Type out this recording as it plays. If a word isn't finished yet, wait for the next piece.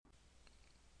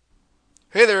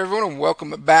Hey there, everyone, and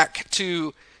welcome back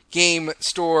to Game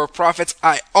Store Profits.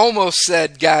 I almost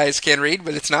said Guys Can Read,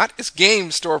 but it's not. It's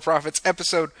Game Store Profits,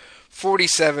 episode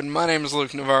 47. My name is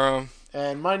Luke Navarro.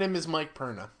 And my name is Mike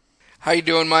Perna. How you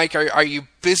doing, Mike? Are you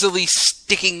busily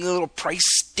sticking little price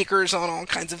stickers on all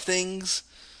kinds of things?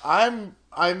 I've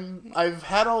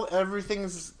had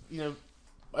everything's,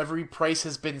 every price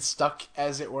has been stuck,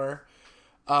 as it were.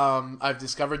 I've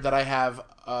discovered that I have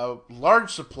a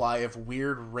large supply of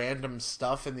weird random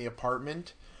stuff in the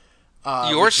apartment.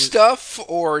 Your stuff,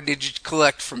 or did you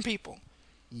collect from people?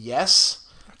 Yes.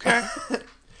 Okay.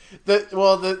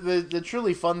 The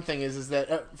truly fun thing is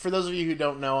that for those of you who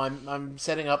don't know, I'm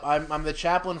setting up. I'm the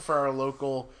chaplain for our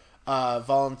local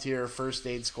volunteer first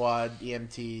aid squad,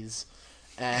 EMTs,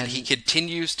 And he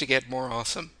continues to get more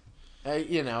awesome.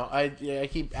 I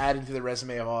keep adding to the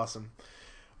resume of awesome.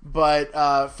 But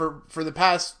for the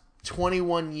past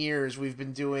 21 years, we've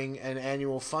been doing an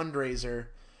annual fundraiser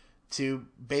to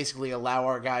basically allow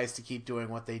our guys to keep doing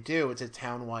what they do. It's a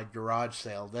town-wide garage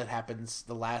sale that happens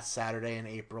the last Saturday in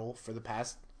April for the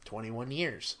past 21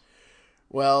 years.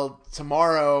 Well,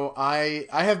 tomorrow I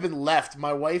have been left.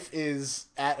 My wife is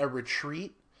at a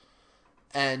retreat,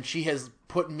 and she has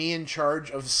put me in charge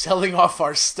of selling off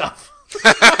our stuff.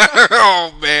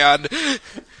 Oh, man.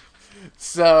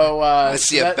 So I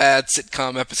see a bad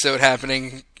sitcom episode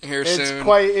happening here soon.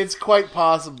 It's quite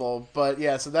possible, but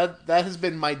yeah. So that has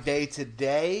been my day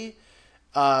today,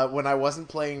 when I wasn't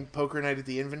playing Poker Night at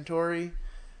the Inventory,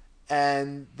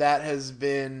 and that has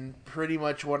been pretty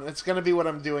much what it's going to be. What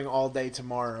I'm doing all day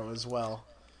tomorrow as well.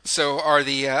 So are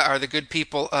the good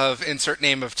people of insert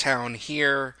name of town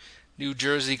here, New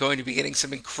Jersey, going to be getting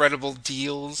some incredible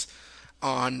deals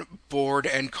on board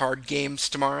and card games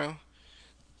tomorrow?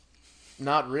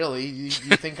 Not really. You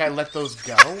think I let those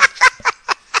go?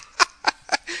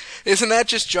 Isn't that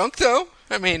just junk, though?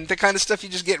 I mean, the kind of stuff you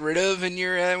just get rid of in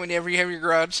your whenever you have your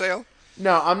garage sale.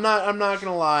 No, I'm not. I'm not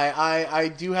gonna lie. I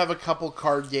do have a couple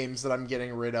card games that I'm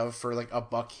getting rid of for like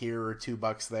 $1 here or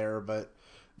 $2 there, but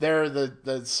they're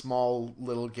the small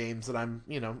little games that I'm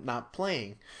not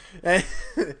playing. The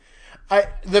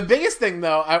biggest thing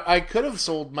though, I could have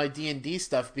sold my D&D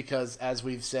stuff because, as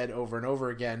we've said over and over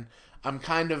again, I'm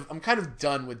kind of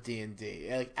done with D&D.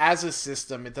 Like, as a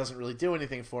system, it doesn't really do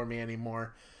anything for me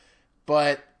anymore.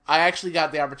 But I actually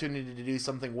got the opportunity to do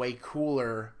something way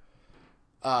cooler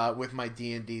with my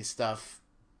D&D stuff,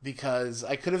 because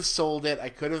I could have sold it, I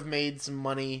could have made some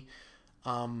money,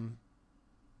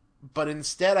 but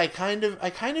instead I kind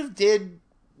of did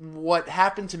what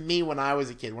happened to me when I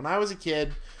was a kid. When I was a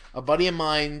kid, a buddy of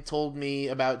mine told me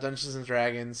about Dungeons and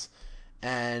Dragons,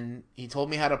 and he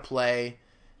told me how to play.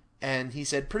 And he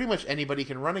said, pretty much anybody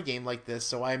can run a game like this.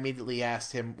 So I immediately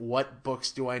asked him, what books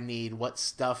do I need? What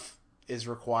stuff is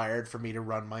required for me to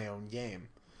run my own game?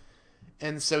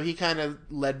 And so he kind of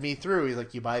led me through. He's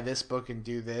like, you buy this book and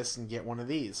do this and get one of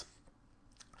these.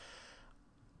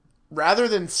 Rather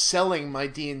than selling my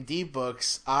D&D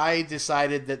books, I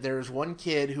decided that there was one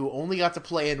kid who only got to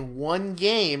play in one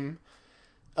game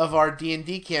of our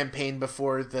D&D campaign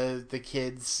before the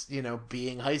kids,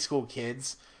 being high school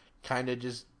kids, kind of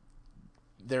just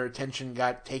their attention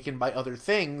got taken by other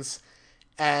things,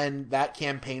 and that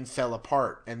campaign fell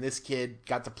apart, and this kid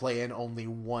got to play in only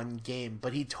one game,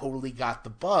 but he totally got the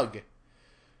bug.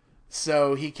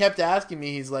 So he kept asking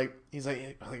me, he's like,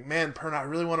 man, Perna, I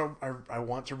really I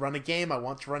want to run a game. I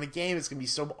want to run a game. It's going to be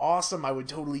so awesome. I would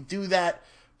totally do that,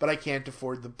 but I can't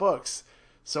afford the books.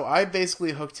 So I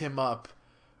basically hooked him up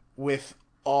with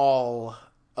all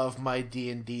of my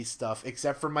D&D stuff,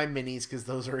 except for my minis, because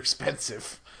those are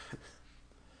expensive.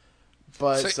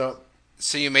 But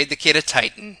so you made the kid a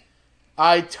Titan.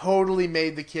 I totally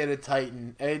made the kid a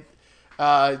Titan. We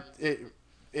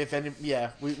It's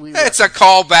a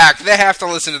callback. They have to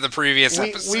listen to the previous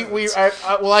episodes.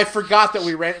 I forgot that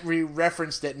we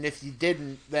referenced it, and if you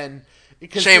didn't, then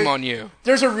shame on you.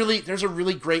 There's a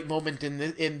really great moment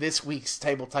in this week's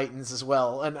Table Titans as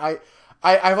well, and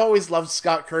I've always loved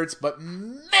Scott Kurtz, but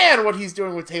man, what he's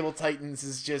doing with Table Titans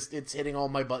is it's hitting all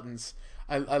my buttons.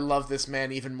 I love this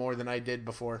man even more than I did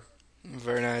before.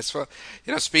 Very nice. Well,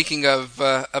 speaking of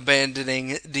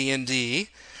abandoning D&D,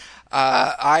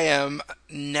 I am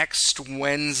next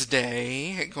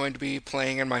Wednesday going to be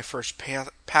playing in my first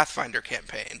Pathfinder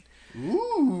campaign.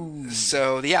 Ooh.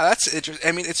 So, yeah, that's interesting.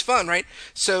 I mean, it's fun, right?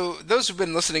 So, those who've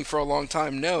been listening for a long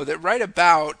time know that right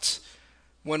about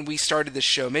when we started this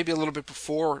show, maybe a little bit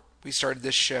before we started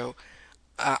this show,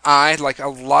 I, like a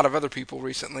lot of other people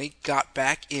recently, got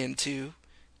back into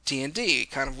D&D,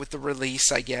 kind of with the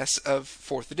release, I guess, of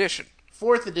 4th edition.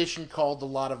 4th edition called a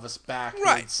lot of us back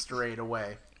right straight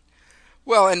away.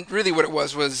 Well, and really what it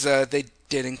was they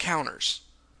did encounters,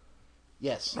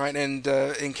 Yes. right? And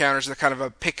encounters are kind of a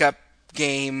pickup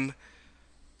game,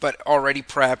 but already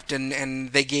prepped,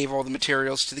 and they gave all the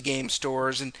materials to the game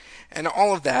stores and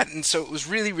all of that, and so it was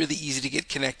really, really easy to get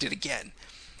connected again.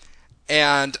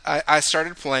 And I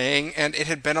started playing, and it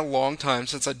had been a long time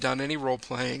since I'd done any role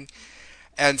playing.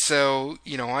 And so,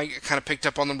 I kind of picked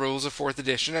up on the rules of 4th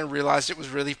edition and realized it was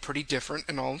really pretty different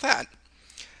and all of that.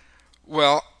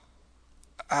 Well,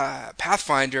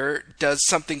 Pathfinder does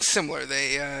something similar.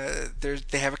 They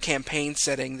have a campaign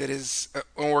setting that is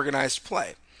organized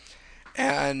play.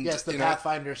 And Yes, the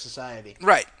Pathfinder Society.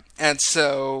 Right. And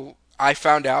so I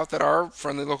found out that our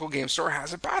friendly local game store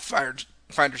has a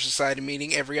Pathfinder Society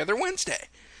meeting every other Wednesday.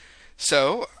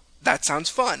 So that sounds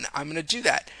fun. I'm going to do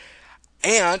that.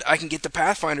 And I can get the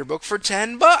Pathfinder book for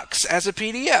 $10 as a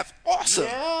PDF. Awesome.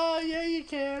 Yeah, you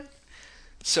can.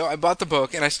 So I bought the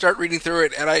book and I start reading through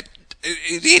it, and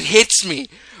it hits me.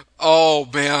 Oh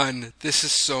man, this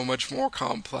is so much more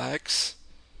complex.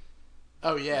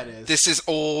 Oh yeah, it is. This is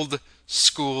old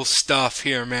school stuff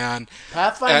here, man.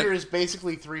 Pathfinder is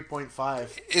basically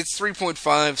 3.5. It's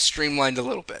 3.5 streamlined a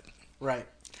little bit. Right.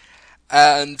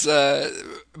 And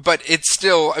but it's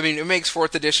still, I mean, it makes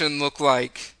 4th edition look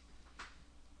like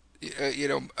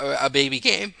a baby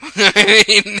game. I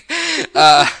mean,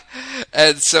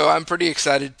 and so I'm pretty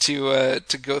excited to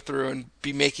go through and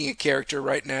be making a character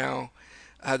right now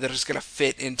that is going to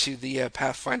fit into the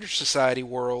Pathfinder Society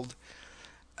world,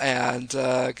 and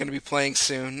going to be playing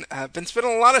soon. I've been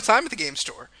spending a lot of time at the game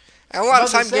store, and a lot of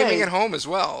time gaming at home as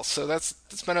well. So it's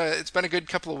been a good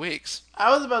couple of weeks. I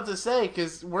was about to say,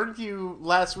 because weren't you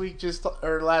last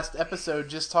episode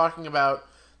just talking about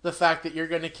the fact that you're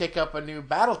going to kick up a new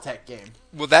BattleTech game?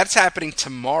 Well, that's happening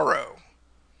tomorrow.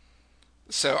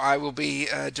 So I will be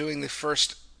doing the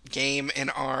first game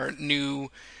in our new,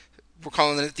 we're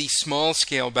calling it the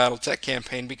small-scale BattleTech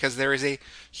campaign, because there is a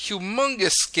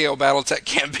humongous scale BattleTech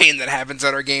campaign that happens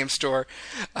at our game store.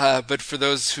 But for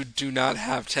those who do not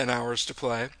have 10 hours to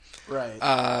play,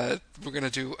 right, we're going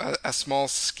to do a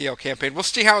small-scale campaign. We'll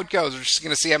see how it goes. We're just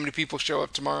going to see how many people show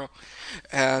up tomorrow,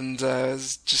 and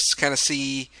just kind of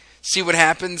see what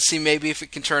happens, see maybe if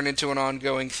it can turn into an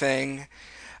ongoing thing.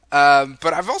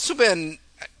 But I've also been,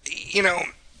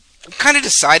 kind of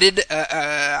decided,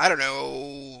 I don't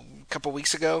know, a couple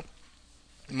weeks ago,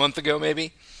 a month ago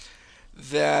maybe,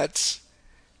 that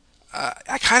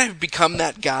I kind of become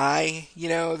that guy,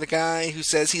 the guy who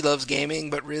says he loves gaming,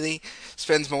 but really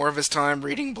spends more of his time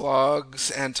reading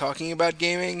blogs and talking about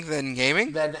gaming than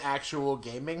gaming. Than actual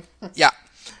gaming? Yeah.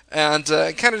 And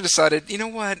I kind of decided, you know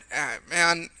what,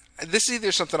 man, this is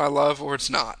either something I love or it's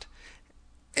not.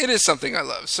 It is something I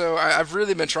love. So I've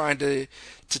really been trying to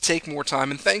take more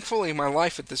time, and thankfully my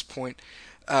life at this point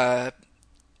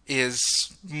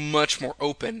is much more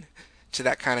open to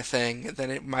that kind of thing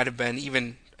than it might have been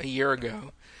even a year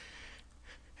ago.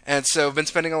 And so I've been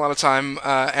spending a lot of time,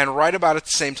 and right about at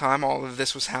the same time all of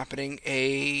this was happening,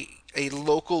 a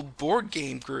local board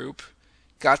game group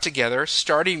got together,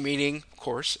 starting meeting, of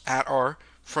course, at our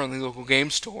friendly local game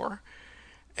store.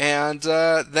 And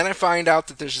then I find out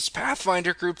that there's this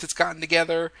Pathfinder group that's gotten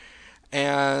together,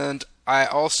 and I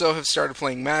also have started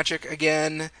playing Magic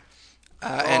again,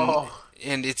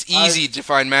 and it's easy to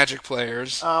find Magic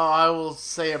players. Oh, I will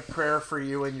say a prayer for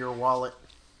you and your wallet.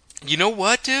 You know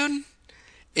what, dude?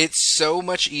 It's so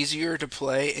much easier to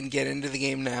play and get into the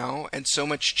game now, and so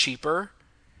much cheaper,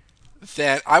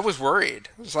 that I was worried.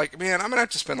 I was like, man, I'm going to have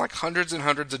to spend like hundreds and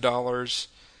hundreds of dollars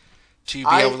to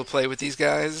be able to play with these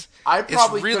guys.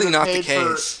 It's really not the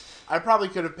case. I probably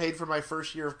could have paid for my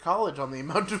first year of college on the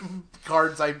amount of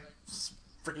cards I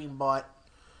freaking bought.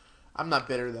 I'm not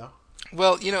bitter, though.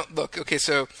 Well, look, okay,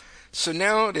 so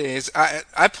nowadays,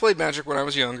 I played Magic when I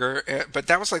was younger, but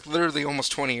that was like literally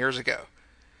almost 20 years ago.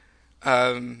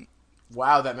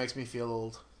 Wow, that makes me feel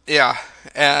old. Yeah,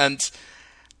 and,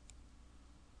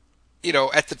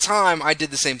 at the time, I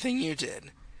did the same thing you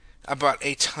did. I bought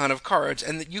a ton of cards,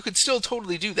 and you could still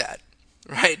totally do that,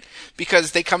 right?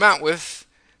 Because they come out with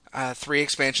 3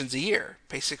 expansions a year,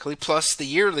 basically, plus the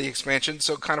yearly expansion,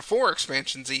 so kind of 4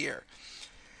 expansions a year.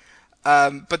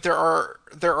 But there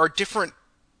are different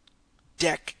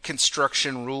deck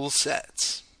construction rule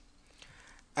sets.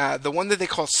 The one that they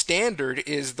call standard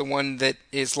is the one that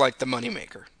is like the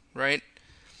moneymaker, right?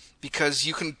 Because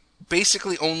you can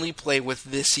basically only play with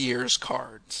this year's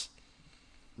cards.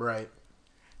 Right.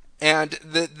 And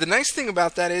the nice thing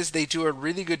about that is they do a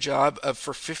really good job of,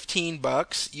 for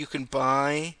 $15, you can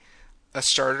buy a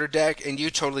starter deck and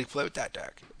you totally play with that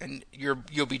deck, and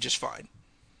you'll be just fine.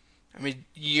 I mean,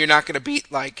 you're not going to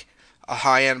beat like a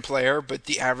high-end player, but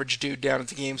the average dude down at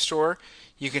the game store,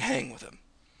 you can hang with him.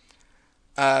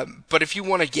 But if you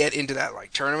want to get into that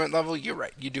like tournament level, you're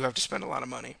right. You do have to spend a lot of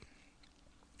money.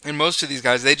 And most of these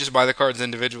guys, they just buy the cards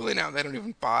individually now. They don't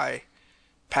even buy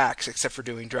packs except for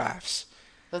doing drafts.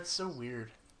 That's so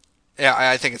weird. Yeah,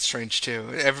 I think it's strange too.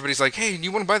 Everybody's like, "Hey,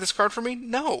 you want to buy this card for me?"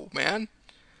 No, man.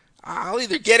 I'll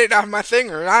either get it out of my thing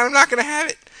or I'm not going to have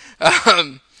it.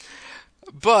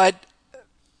 But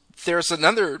there's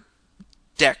another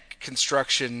deck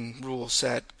construction rule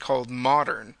set called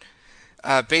Modern.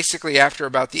 Basically, after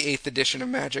about the 8th edition of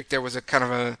Magic, there was a kind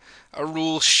of a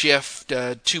rule shift,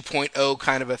 2.0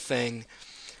 kind of a thing.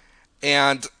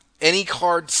 And any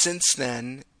card since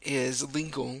then is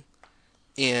legal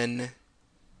in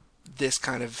this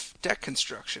kind of deck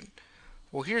construction.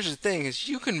 Well, here's the thing, is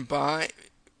you can buy,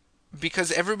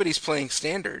 because everybody's playing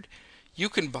Standard, you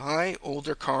can buy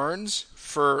older cards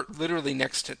for literally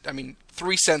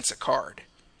 3 cents a card.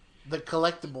 The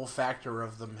collectible factor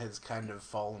of them has kind of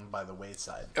fallen by the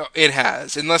wayside. Oh, it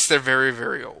has, unless they're very,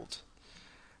 very old.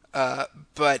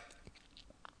 But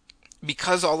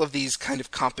because all of these kind of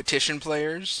competition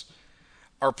players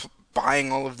are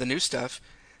buying all of the new stuff,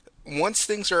 once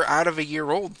things are out of a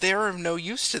year old, they're of no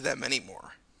use to them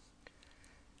anymore.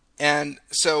 And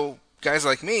so guys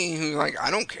like me who I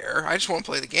don't care, I just want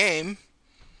to play the game.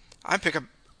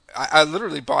 I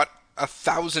literally bought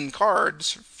 1,000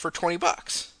 cards for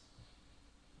 $20.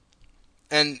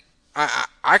 And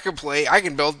I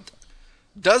can build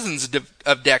dozens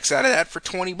of decks out of that for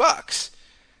 $20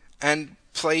 and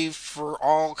play for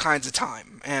all kinds of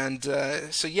time. And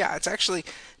so yeah,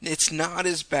 it's not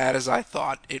as bad as I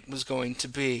thought it was going to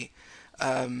be.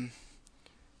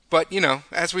 But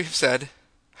as we've said,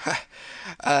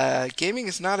 gaming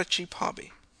is not a cheap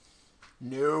hobby.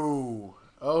 No.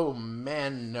 Oh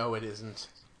man, no it isn't.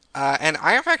 And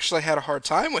I have actually had a hard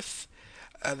time with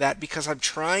that because I'm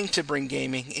trying to bring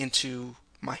gaming into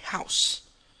my house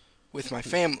with my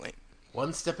family.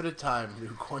 One step at a time,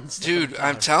 Luke. One step Dude, at a time.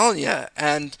 I'm telling you.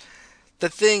 And the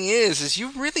thing is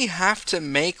you really have to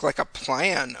make a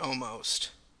plan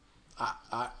almost.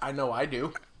 I know I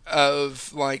do.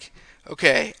 Of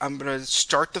okay, I'm going to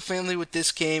start the family with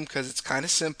this game because it's kind of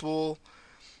simple.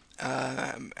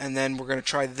 And then we're going to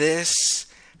try this.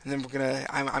 And then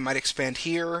I might expand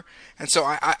here. And so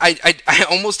I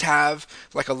almost have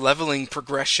a leveling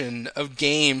progression of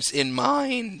games in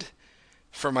mind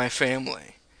for my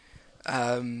family.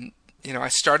 I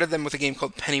started them with a game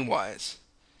called Pennywise.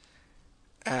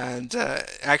 And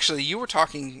actually, you were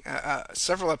talking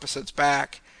several episodes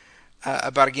back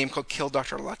about a game called Kill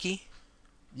Dr. Lucky.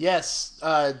 Yes,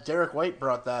 Derek White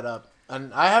brought that up.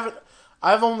 And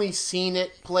I've only seen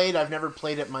it played. I've never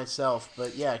played it myself,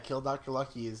 but yeah, Kill Dr.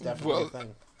 Lucky is definitely a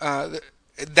thing.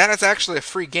 That is actually a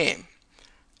free game,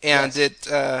 and yes.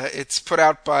 It's put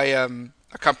out by a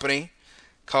company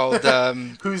called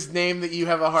whose name that you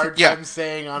have a hard time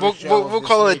saying on a show. We'll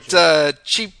call it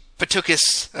Cheap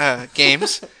Patukas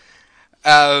Games.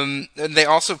 And they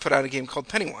also put out a game called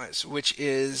Pennywise, which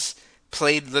is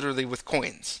played literally with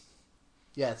coins.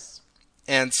 Yes.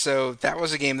 And so that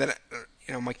was a game that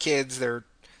my kids, they're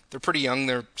pretty young,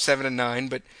 they're 7 and 9,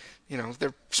 but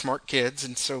they're smart kids,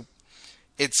 and so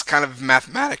it's kind of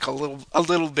mathematical a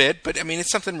little bit, but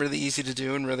it's something really easy to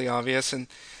do and really obvious, and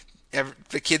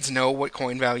the kids know what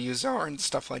coin values are and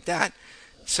stuff like that.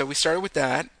 So we started with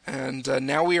that, and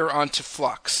now we are on to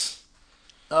Flux.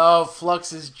 Oh,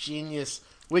 Flux is genius.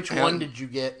 Which one did you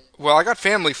get? Well, I got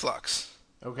Family Flux.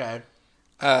 Okay.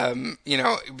 And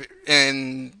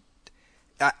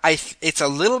it's a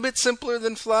little bit simpler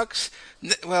than Flux.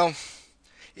 Well,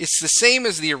 it's the same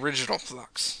as the original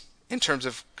Flux in terms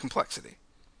of complexity.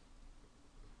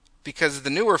 Because the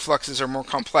newer Fluxes are more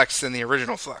complex than the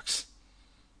original Flux.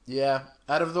 Yeah,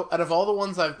 out of all the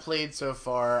ones I've played so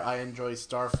far, I enjoy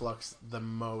Star Flux the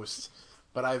most.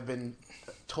 But I've been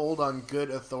told on good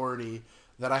authority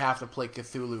that I have to play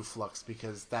Cthulhu Flux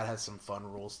because that has some fun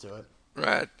rules to it.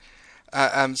 Right.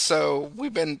 So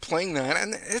we've been playing that,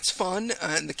 and it's fun,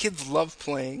 and the kids love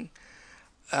playing.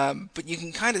 But you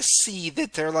can kind of see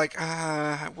that they're like,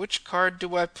 which card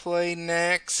do I play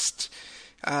next?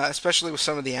 Especially with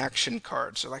some of the action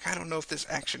cards. They're like, I don't know if this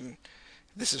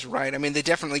is right. They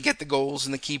definitely get the goals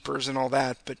and the keepers and all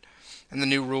that, and the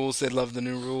new rules, they love the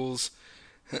new rules.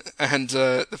 And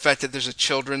the fact that there's a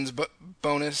children's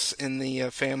bonus in the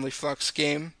Family Flux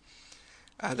game,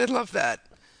 they love that.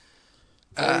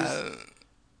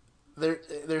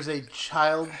 There's a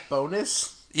child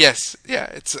bonus? Yes, yeah,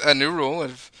 it's a new rule.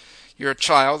 If you're a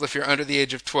child, if you're under the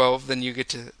age of 12, then you get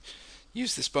to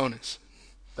use this bonus.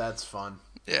 That's fun.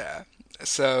 Yeah.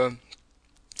 So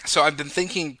I've been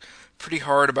thinking pretty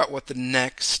hard about what the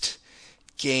next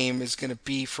game is going to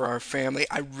be for our family.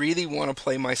 I really want to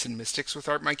play Mice and Mystics with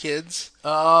my kids.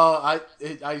 Oh,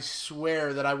 I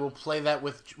swear that I will play that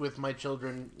with my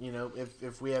children. You know,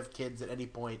 if we have kids at any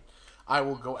point, I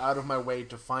will go out of my way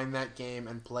to find that game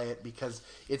and play it because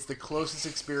it's the closest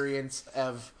experience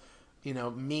of, you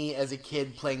know, me as a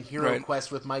kid playing Hero Right.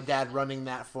 Quest with my dad running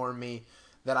that for me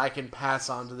that I can pass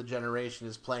on to the generation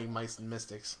is playing Mice and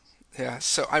Mystics. Yeah,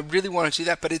 so I really want to do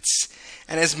that, but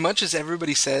and as much as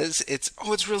everybody says it's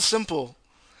real simple,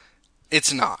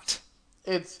 it's not.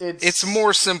 It's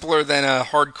more simpler than a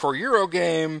hardcore Euro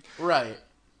game, right.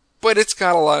 but it's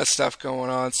got a lot of stuff going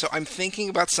on. So I'm thinking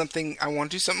about something. I want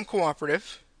to do something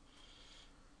cooperative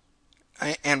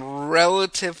and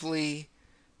relatively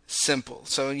simple.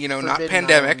 So, not Forbidden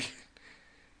pandemic. Island.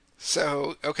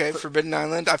 So, okay, Forbidden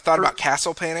Island. I've thought about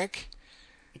Castle Panic.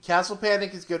 Castle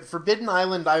Panic is good. Forbidden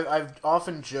Island, I've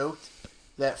often joked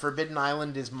that Forbidden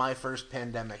Island is my first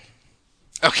pandemic.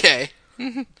 Okay.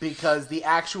 Because the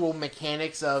actual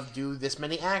mechanics of do this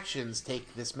many actions,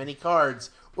 take this many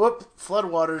cards, whoop,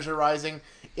 floodwaters are rising.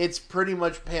 It's pretty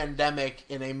much pandemic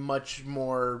in a much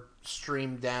more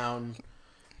streamed down,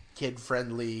 kid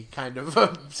friendly kind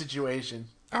of situation.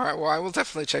 All right, well, I will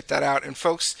definitely check that out. And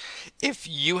folks, if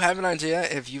you have an idea,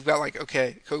 if you've got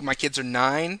okay, cool, my kids are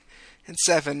 9 and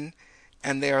 7,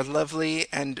 and they are lovely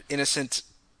and innocent,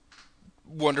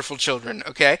 wonderful children.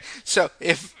 Okay, so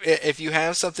if you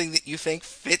have something that you think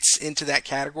fits into that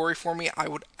category for me, I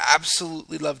would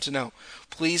absolutely love to know.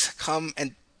 Please come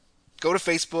and go to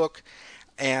Facebook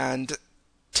and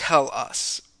tell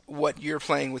us what you're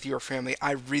playing with your family.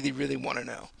 I really, really want to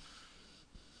know.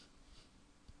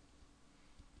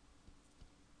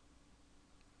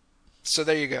 So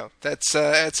there you go. That's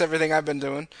everything I've been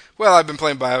doing. Well, I've been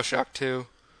playing BioShock 2.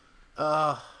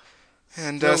 And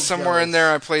Still somewhere in jealous.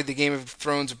 there I played the Game of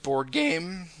Thrones board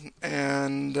game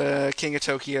and King of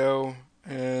Tokyo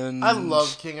and I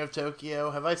love King of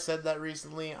Tokyo. Have I said that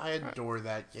recently? I adore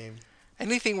that game.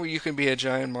 anything where you can be a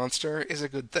giant monster is a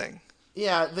good thing.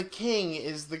 Yeah, the king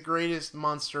is the greatest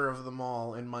monster of them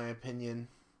all, in my opinion.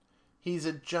 He's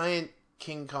a giant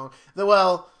King Kong.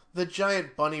 The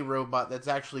giant bunny robot that's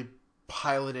actually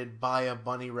piloted by a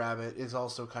bunny rabbit is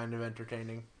also kind of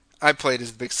entertaining. I played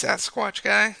as the big Sasquatch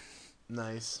guy.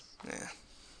 Nice. Yeah.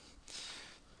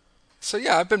 So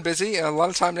yeah, I've been busy. A lot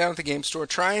of time down at the game store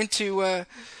trying to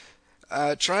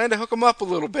hook them up a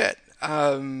little bit.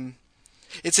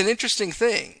 It's an interesting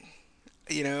thing,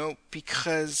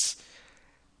 because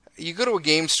you go to a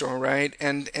game store, right?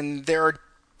 And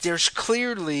there's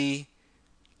clearly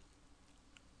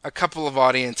a couple of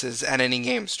audiences at any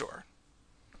game store,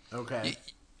 Okay.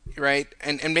 right?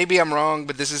 And maybe I'm wrong,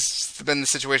 but this has been the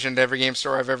situation at every game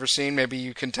store I've ever seen. Maybe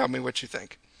you can tell me what you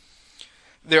think.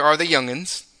 There are the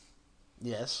youngins.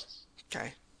 Yes.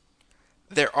 Okay.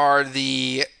 There are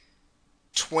the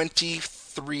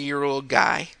 23-year-old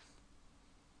guy.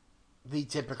 The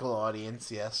typical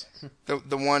audience, yes.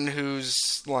 The one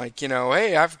who's like,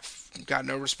 hey, I've got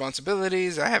no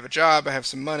responsibilities. I have a job. I have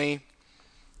some money.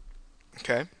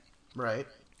 Okay. Right.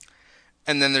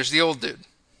 And then there's the old dude,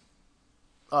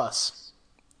 Us.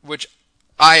 which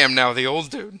I am now the old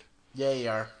dude. Yeah, you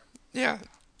are. Yeah.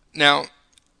 Now,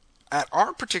 at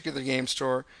our particular game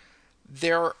store,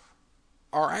 there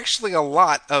are actually a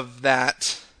lot of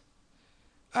that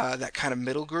kind of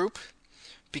middle group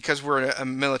because we're in a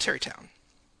military town.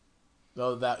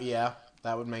 Oh,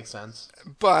 that would make sense.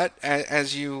 But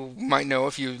as you might know,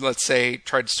 if you, let's say,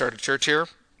 tried to start a church here,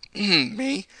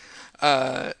 me,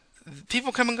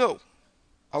 people come and go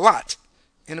a lot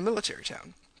in a military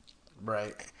town.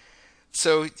 Right.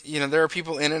 So, there are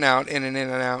people in and out, in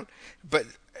and out, but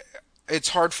it's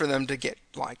hard for them to get,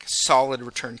 solid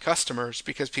return customers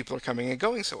because people are coming and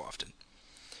going so often.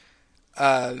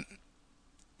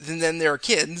 Then there are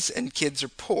kids, and kids are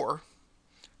poor.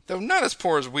 Though not as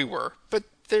poor as we were, but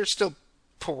they're still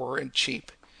poor and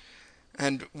cheap.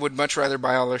 And would much rather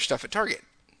buy all their stuff at Target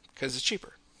because it's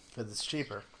cheaper. Because it's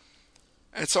cheaper.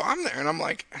 And so I'm there, and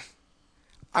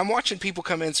I'm watching people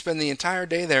come in, spend the entire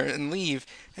day there, and leave,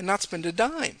 and not spend a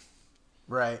dime.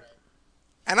 Right.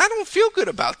 And I don't feel good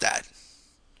about that.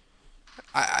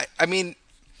 I mean,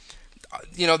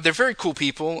 they're very cool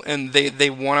people, and they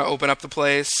want to open up the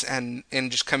place and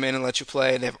just come in and let you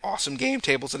play. They have awesome game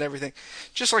tables and everything,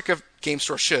 just like a game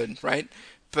store should, right?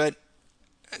 But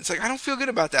it's like I don't feel good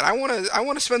about that. I want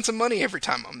to spend some money every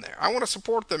time I'm there. I want to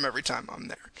support them every time I'm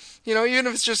there. Even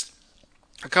if it's just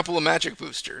a couple of magic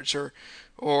boosters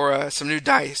or some new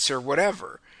dice or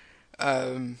whatever.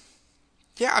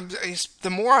 Yeah, the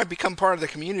more I become part of the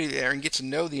community there and get to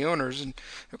know the owners, and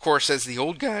of course, as the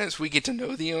old guys, we get to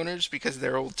know the owners because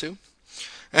they're old too.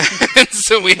 And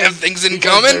so we have things in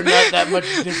because common. they're not that much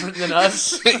different than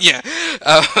us. Yeah.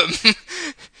 Um,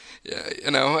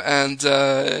 yeah, and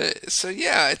so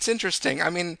yeah, it's interesting. I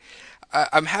mean,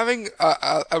 I'm having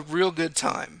a real good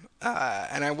time,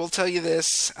 and I will tell you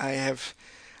this: I've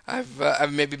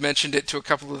maybe mentioned it to a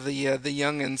couple of the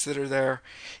youngins that are there.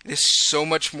 It is so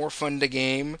much more fun to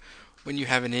game when you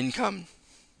have an income.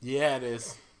 Yeah, it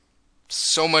is.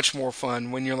 So much more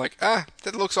fun when you're like,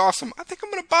 that looks awesome. I think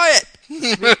I'm gonna buy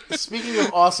it. Speaking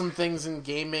of awesome things in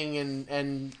gaming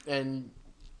and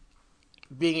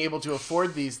being able to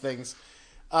afford these things,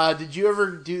 did you ever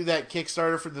do that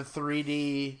Kickstarter for the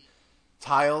 3D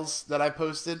tiles that I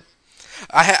posted?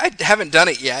 I haven't done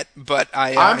it yet, but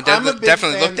I'm a big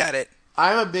definitely fan. looked at it.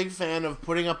 I'm a big fan of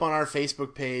putting up on our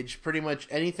Facebook page pretty much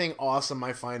anything awesome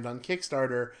I find on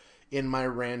Kickstarter in my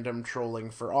random trolling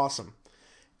for awesome.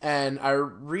 And I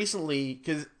recently,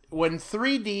 because when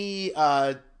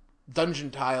 3D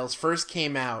dungeon tiles first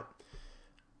came out,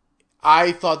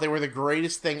 I thought they were the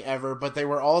greatest thing ever, but they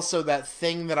were also that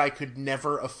thing that I could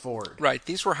never afford. Right,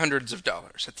 these were hundreds of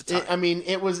dollars at the time. I mean,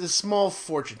 it was a small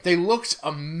fortune. They looked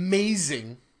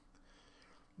amazing,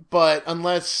 but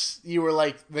unless you were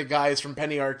like the guys from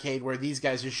Penny Arcade, where these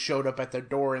guys just showed up at their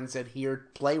door and said, "Here,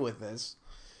 play with this,"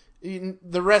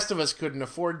 the rest of us couldn't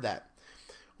afford that.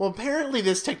 Well, apparently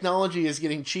this technology is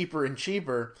getting cheaper and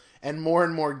cheaper, and more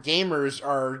gamers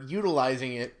are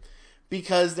utilizing it,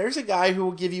 because there's a guy who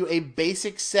will give you a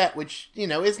basic set, which,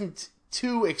 isn't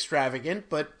too extravagant,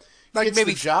 but like gets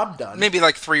maybe the job done. Maybe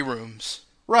like 3 rooms.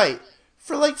 Right.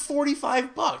 For like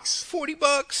 $45. $40,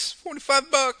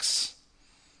 $45.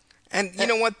 And you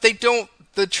know what?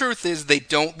 The truth is they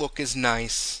don't look as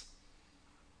nice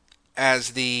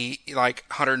as the like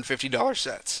 $150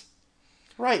 sets.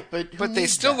 Right, but they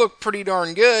still look pretty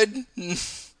darn good.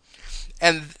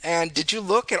 And did you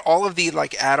look at all of the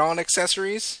like add-on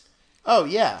accessories? Oh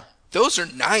yeah. Those are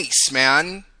nice,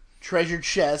 man. Treasure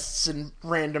chests and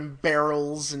random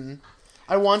barrels, and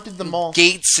I wanted them all.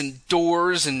 Gates and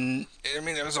doors, and I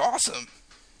mean it was awesome.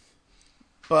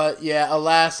 But yeah,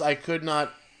 alas, I could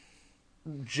not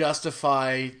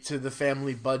justify to the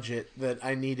family budget that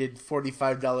I needed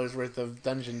 $45 worth of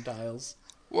dungeon tiles.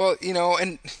 Well,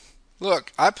 and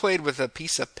look, I played with a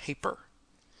piece of paper.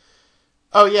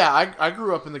 Oh yeah, I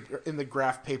grew up in the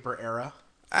graph paper era.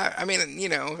 I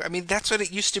mean that's what it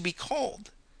used to be called.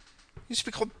 It used to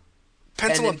be called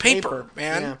pencil and paper,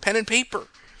 man. Yeah. Pen and paper.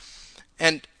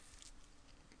 And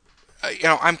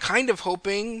I'm kind of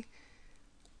hoping.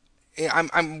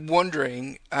 I'm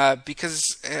wondering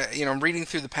because I'm reading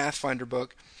through the Pathfinder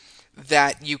book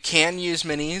that you can use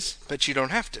minis, but you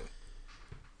don't have to.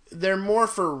 They're more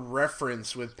for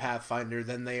reference with Pathfinder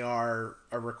than they are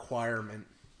a requirement.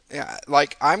 Yeah,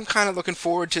 like I'm kind of looking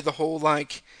forward to the whole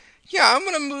like, yeah, I'm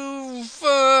gonna move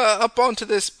up onto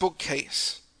this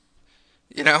bookcase,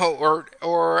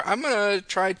 or I'm gonna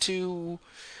try to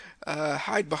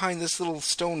hide behind this little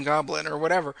stone goblin or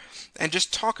whatever, and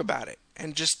just talk about it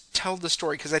and just tell the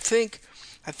story, because I think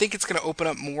it's gonna open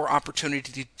up more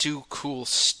opportunity to do cool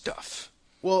stuff.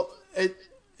 Well,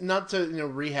 not to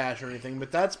rehash or anything,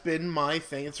 but that's been my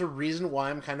thing. It's a reason why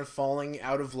I'm kind of falling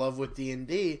out of love with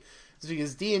D&D. It's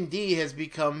because D&D has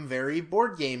become very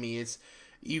board gamey. It's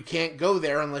you can't go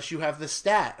there unless you have the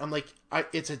stat. I'm like,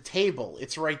 it's a table.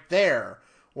 It's right there.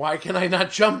 Why can I not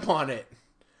jump on it?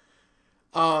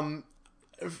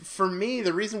 For me,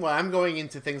 the reason why I'm going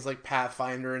into things like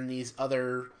Pathfinder and these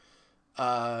other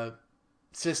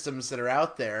systems that are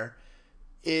out there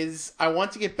is I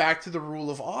want to get back to the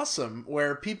rule of awesome,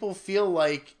 where people feel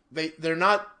like they're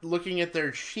not looking at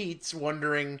their sheets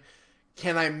wondering,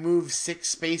 can I move 6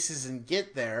 spaces and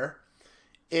get there?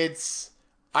 It's,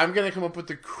 I'm going to come up with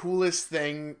the coolest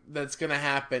thing that's going to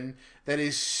happen that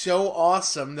is so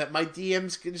awesome that my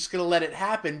DM's just going to let it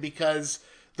happen, because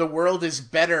the world is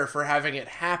better for having it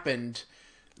happened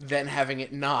than having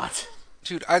it not.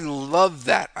 Dude, I love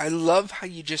that. I love how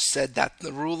you just said that.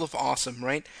 The rule of awesome,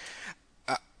 right?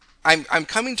 I'm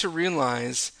coming to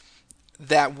realize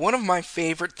that one of my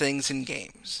favorite things in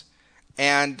games,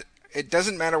 and it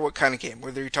doesn't matter what kind of game,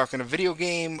 whether you're talking a video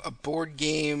game, a board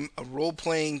game, a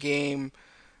role-playing game,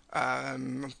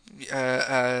 a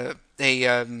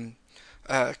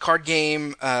card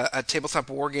game, a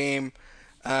tabletop war game,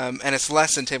 and it's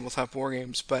less than tabletop war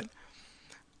games, but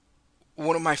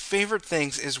one of my favorite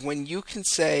things is when you can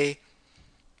say,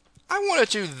 I want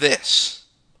to do this,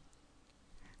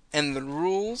 and the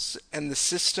rules and the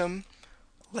system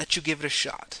let you give it a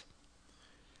shot.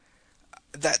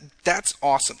 that's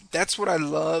awesome. That's what I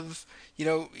love.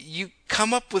 You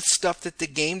come up with stuff that the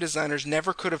game designers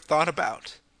never could have thought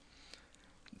about,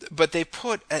 but they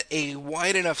put a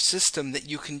wide enough system that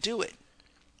you can do it.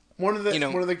 One of the You know,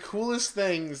 one of the coolest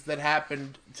things that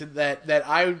happened to that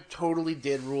I totally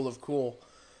did Rule of Cool,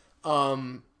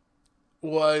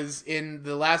 was in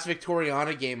the last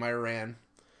Victoriana game I ran.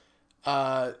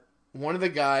 One of the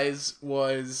guys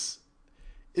was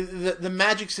the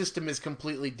magic system is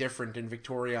completely different in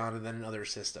Victoriana than in other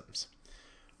systems.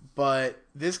 But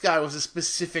this guy was a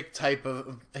specific type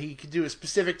of he could do a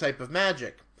specific type of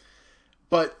magic.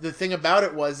 But the thing about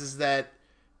it is that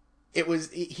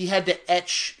he had to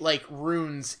etch like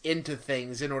runes into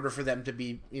things in order for them to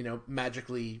be,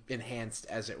 magically enhanced,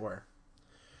 as it were.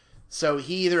 So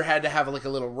he either had to have like a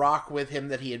little rock with him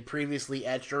that he had previously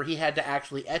etched, or he had to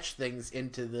actually etch things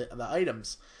into the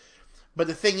items. But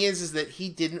the thing is that he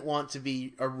didn't want to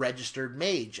be a registered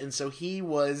mage, and so he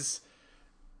was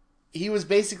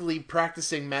basically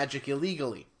practicing magic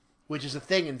illegally, which is a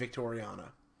thing in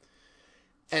Victoriana.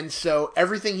 And so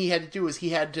everything he had to do is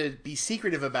he had to be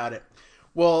secretive about it.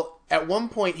 Well, at one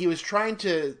point he was trying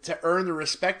to earn the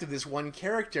respect of this one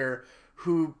character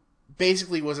who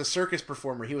basically was a circus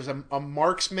performer. He was a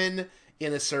marksman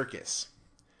in a circus.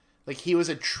 Like, he was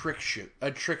a trick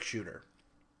shooter.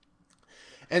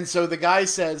 And so the guy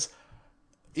says,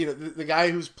 the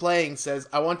guy who's playing says,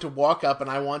 I want to walk up and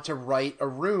I want to write a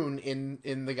rune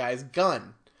in the guy's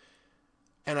gun.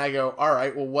 And I go, all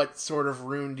right, well, what sort of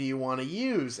rune do you want to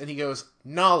use? And he goes,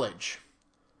 knowledge.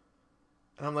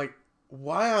 And I'm like,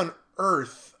 why on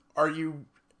earth are you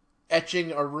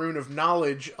etching a rune of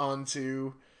knowledge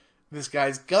onto this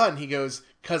guy's gun? He goes,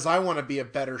 because I want to be a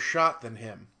better shot than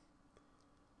him.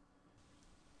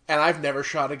 And I've never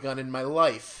shot a gun in my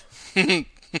life.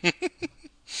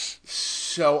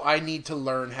 So I need to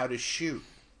learn how to shoot.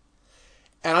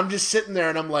 And I'm just sitting there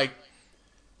and I'm like,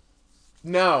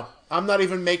 no, I'm not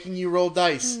even making you roll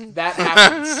dice. That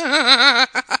happens.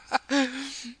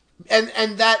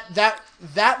 and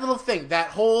that little thing, that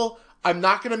whole, I'm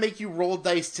not going to make you roll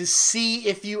dice to see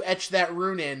if you etch that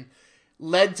rune in,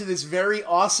 led to this very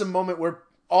awesome moment where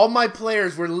all my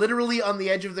players were literally on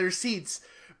the edge of their seats,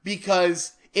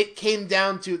 because it came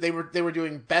down to, they were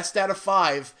doing best out of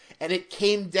 5, and it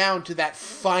came down to that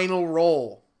final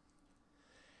roll.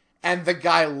 And the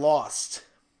guy lost.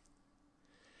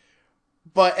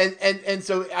 But, and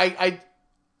so I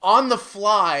on the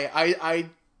fly, I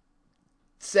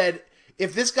said,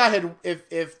 if this guy had,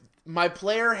 if my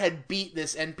player had beat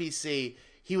this NPC,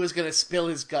 he was going to spill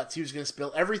his guts. He was going to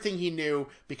spill everything he knew,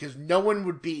 because no one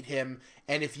would beat him.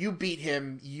 And if you beat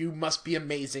him, you must be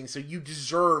amazing. So you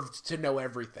deserved to know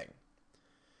everything.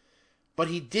 But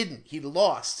he didn't. He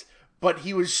lost. But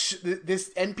this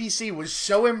NPC was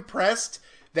so impressed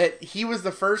that he was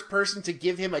the first person to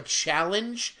give him a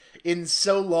challenge in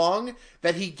so long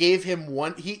that he gave him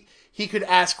one. He could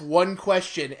ask one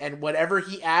question, and whatever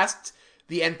he asked,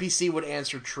 the NPC would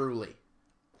answer truly.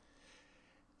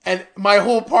 And my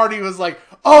whole party was like,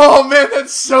 oh man,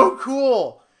 that's so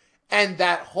cool. And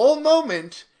that whole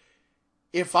moment,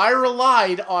 if I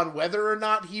relied on whether or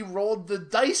not he rolled the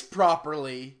dice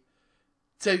properly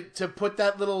to put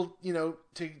that little,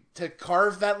 to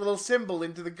carve that little symbol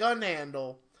into the gun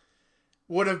handle,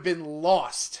 would have been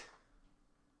lost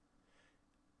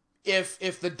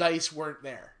if the dice weren't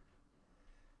there.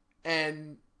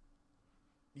 And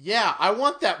yeah, I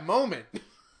want that moment.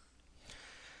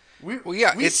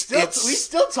 We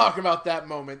still talk about that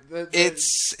moment.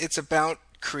 It's about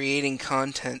creating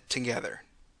content together,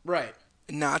 right?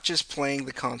 Not just playing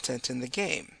the content in the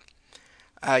game.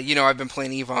 I've been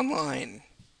playing EVE Online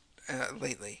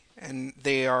lately, and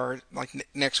they are like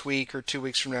next week or 2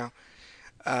 weeks from now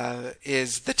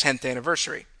is the 10th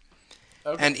anniversary.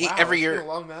 Okay, and wow, every year,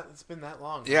 it's been that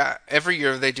long. Yeah, every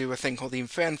year they do a thing called EVE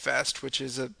Fan Fest, which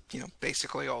is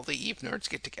basically all the EVE nerds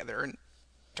get together and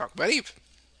talk about EVE.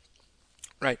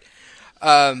 Right.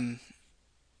 But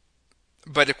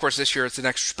of course this year it's an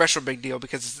extra special big deal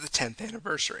because it's the 10th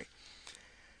anniversary.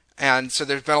 And so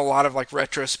there's been a lot of like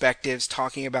retrospectives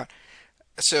talking about,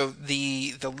 so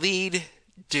the lead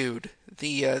dude,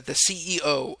 the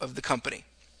CEO of the company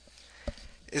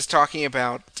is talking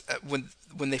about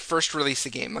when they first released the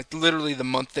game, like literally the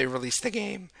month they released the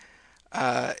game,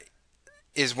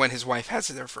 is when his wife has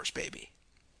their first baby.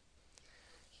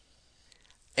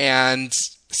 And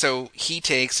so he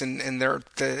takes, and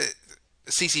the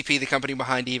CCP, the company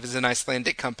behind EVE, is an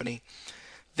Icelandic company.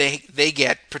 They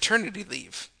get paternity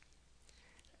leave.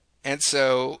 And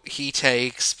so he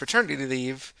takes paternity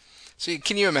leave. So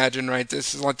can you imagine, right?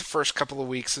 This is like the first couple of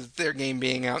weeks of their game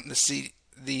being out in the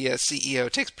the CEO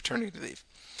takes paternity leave.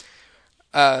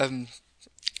 Um,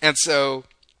 and so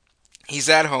he's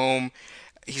at home.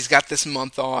 He's got this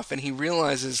month off, and he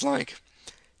realizes, like,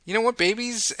 you know what,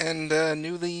 babies and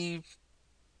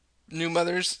new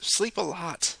mothers sleep a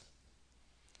lot.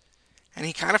 And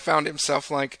he kind of found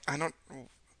himself like, I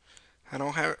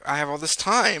have all this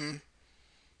time.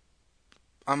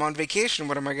 I'm on vacation.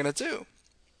 What am I gonna do?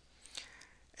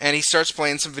 And he starts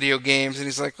playing some video games, and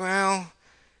he's like, well,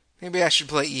 maybe I should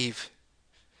play Eve.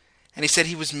 And he said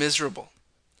he was miserable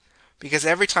because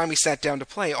every time he sat down to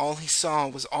play, all he saw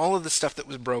was all of the stuff that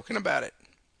was broken about it.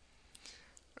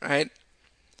 Right?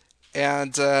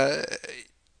 And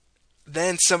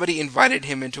then somebody invited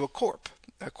him into a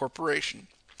corporation.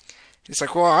 He's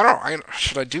like, well,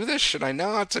 should I do this? Should I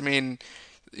not? I mean,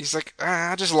 he's like,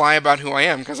 I'll just lie about who I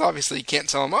am, because obviously you can't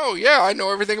tell him, oh, yeah, I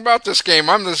know everything about this game.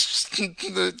 I'm the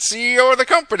CEO of the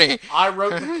company. I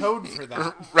wrote the code for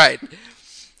that. Right.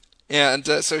 And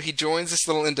so he joins this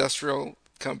little industrial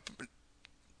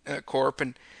corp,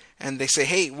 and they say,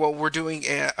 hey, well, we're doing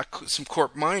some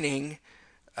corp mining.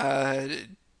 Do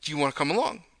you want to come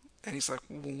along? And he's like,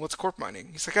 well, what's corp mining?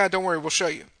 He's like, don't worry, we'll show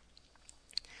you.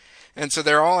 And so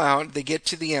they're all out. They get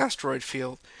to the asteroid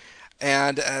field,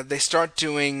 and they start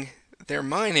doing their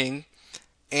mining,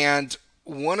 and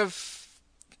one of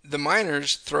the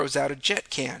miners throws out a jet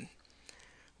can,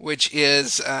 which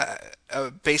is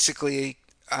basically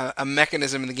a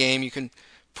mechanism in the game. You can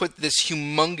put this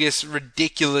humongous,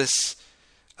 ridiculous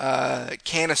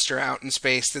canister out in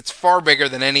space that's far bigger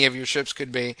than any of your ships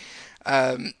could be,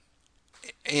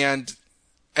 and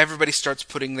everybody starts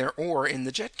putting their ore in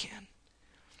the jet can.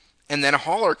 And then a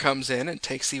hauler comes in and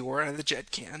takes the ore out of the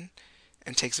jet can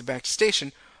and takes it back to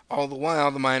station. All the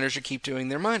while, the miners are keep doing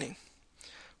their mining.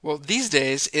 Well, these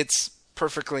days, that's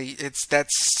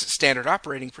standard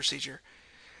operating procedure.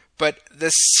 But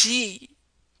the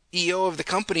CEO of the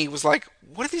company was like,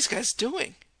 what are these guys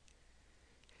doing?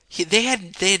 They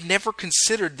had never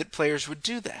considered that players would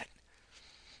do that.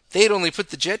 They had only put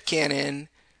the jet can in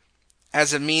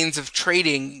as a means of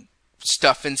trading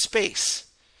stuff in space.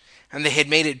 And they had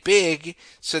made it big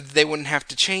so that they wouldn't have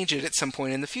to change it at some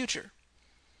point in the future.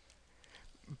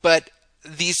 But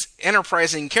these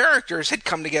enterprising characters had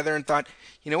come together and thought,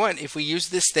 you know what, if we use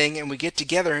this thing and we get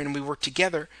together and we work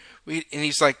together, and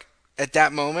he's like, at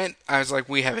that moment, I was like,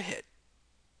 we have a hit.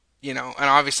 And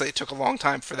obviously it took a long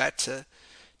time for the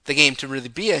game to really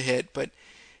be a hit, but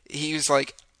he was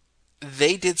like,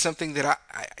 they did something that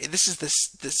this is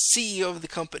the CEO of the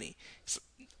company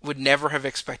would never have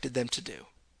expected them to do.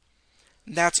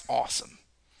 That's awesome,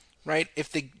 right?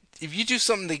 If you do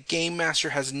something the game master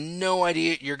has no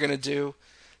idea you're going to do,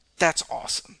 that's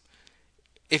awesome.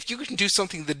 If you can do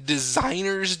something the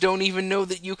designers don't even know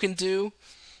that you can do,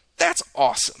 that's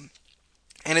awesome.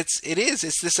 And it's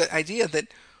this idea that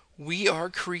we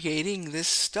are creating this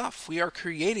stuff. We are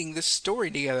creating this story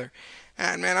together.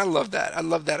 And man, I love that. I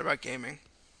love that about gaming.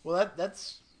 Well,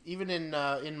 that's even in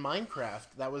Minecraft,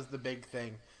 that was the big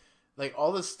thing. Like,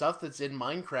 all the stuff that's in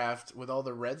Minecraft with all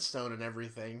the redstone and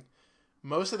everything,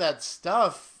 most of that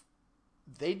stuff,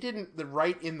 they didn't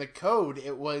write in the code.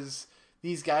 It was,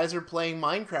 these guys are playing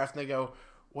Minecraft, and they go,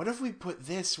 what if we put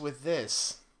this with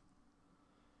this?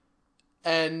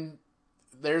 And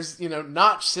there's,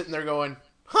 Notch sitting there going,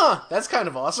 that's kind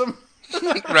of awesome.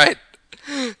 Right.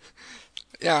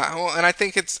 Yeah, well, and I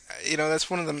think it's, that's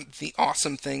one of the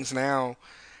awesome things now,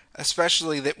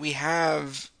 especially that we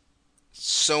have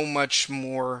so much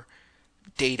more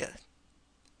data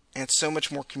and so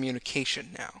much more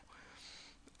communication now,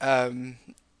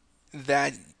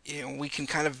 that we can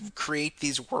kind of create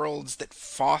these worlds that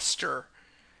foster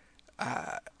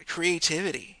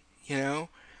creativity,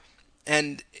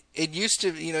 and it used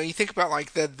to, you think about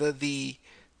like the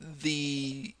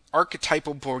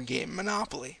archetypal board game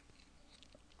Monopoly,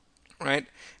 right?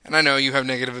 And I know you have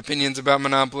negative opinions about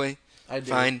Monopoly. I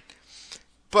do. Fine,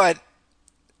 but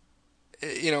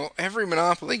every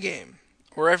Monopoly game,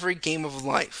 or every game of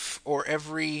life, or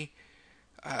every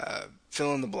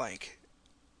fill in the blank,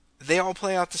 they all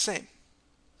play out the same.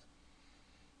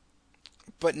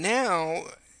 But now,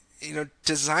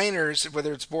 designers,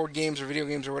 whether it's board games or video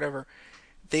games or whatever,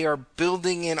 they are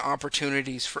building in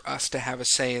opportunities for us to have a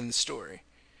say in the story.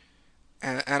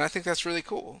 And I think that's really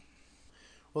cool.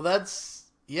 Well, that's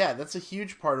a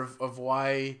huge part of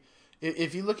why,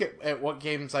 if you look at what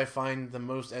games I find the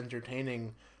most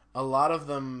entertaining, a lot of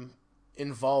them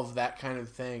involve that kind of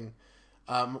thing.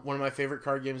 One of my favorite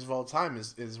card games of all time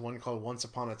is one called Once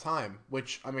Upon a Time,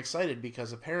 which I'm excited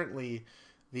because apparently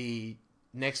the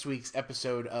next week's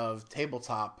episode of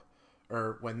Tabletop,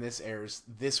 or when this airs,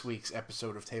 this week's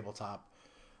episode of Tabletop,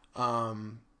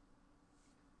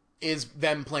 is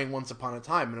them playing Once Upon a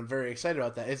Time, and I'm very excited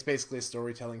about that. It's basically a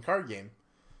storytelling card game.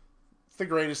 It's the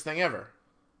greatest thing ever.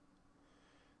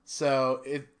 So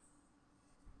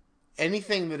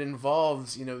anything that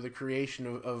involves, the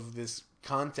creation of this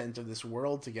content of this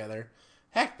world together,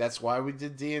 heck, that's why we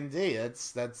did D&D.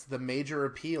 That's the major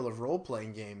appeal of role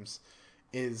playing games,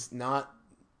 is not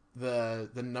the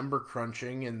number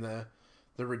crunching and the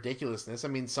ridiculousness. I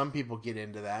mean, some people get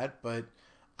into that, but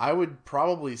I would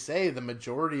probably say the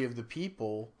majority of the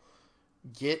people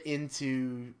get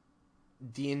into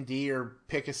D&D or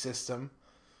pick a system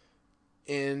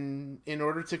in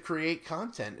order to create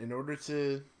content, in order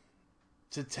to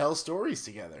tell stories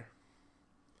together.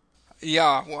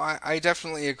 Yeah, well, I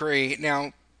definitely agree.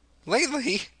 Now,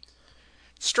 lately,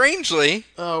 strangely,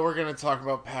 Oh, we're going to talk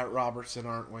about Pat Robertson,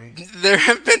 aren't we? there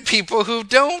have been people who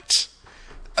don't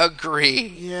agree.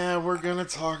 Yeah, we're going to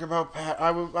talk about Pat.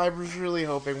 I was really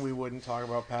hoping we wouldn't talk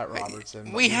about Pat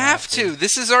Robertson. We have to.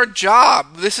 This is our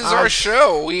job. This is our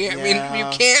show. I mean, you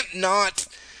Yeah. can't not.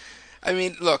 I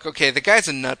mean, look, okay, the guy's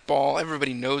a nutball.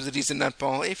 Everybody knows that he's a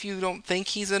nutball. If you don't think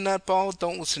he's a nutball,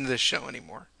 don't listen to this show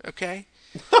anymore, okay?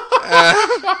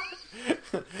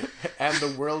 And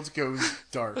the world goes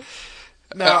dark.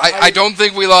 No, I don't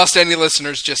think we lost any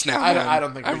listeners just now. I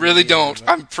don't think I we really did either, don't.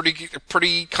 but- I'm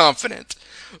pretty confident,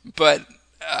 but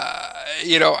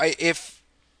if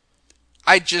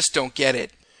I just don't get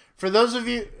it. For those of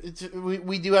you,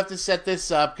 we do have to set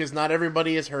this up because not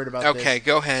everybody has heard about this. Okay,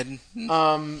 go ahead.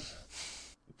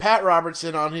 Pat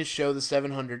Robertson on his show, The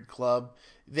 700 Club,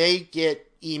 they get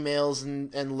emails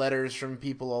and letters from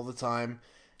people all the time.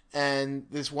 And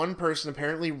this one person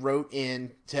apparently wrote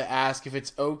in to ask if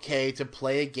it's okay to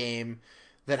play a game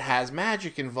that has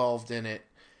magic involved in it.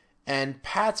 And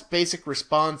Pat's basic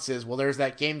response is, well, there's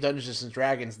that game Dungeons and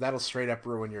Dragons, that'll straight up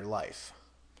ruin your life.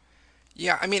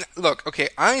 Yeah, I mean, look, okay,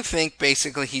 I think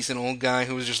basically he's an old guy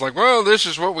who was just like, well, this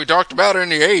is what we talked about in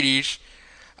the 80s.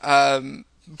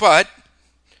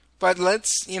 But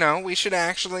let's, we should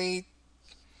actually...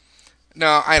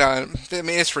 No, I don't. I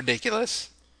mean, it's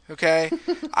ridiculous. Okay?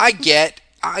 I get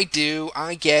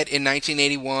in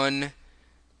 1981,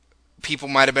 people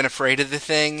might have been afraid of the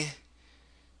thing.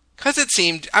 Because it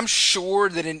seemed, I'm sure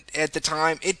that at the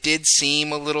time, it did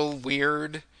seem a little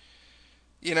weird.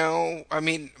 I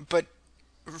mean, but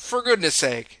for goodness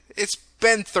sake, it's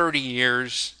been 30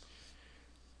 years.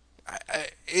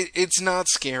 It's not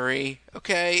scary,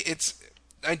 okay?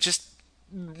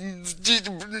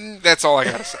 That's all I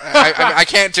gotta say. I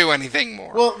can't do anything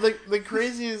more. Well, the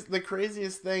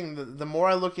craziest thing, the more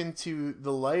I look into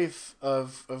the life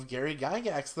of Gary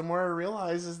Gygax, the more I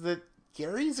realize is that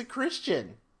Gary's a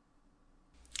Christian.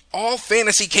 All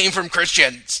fantasy came from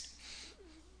Christians.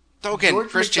 Tolkien, George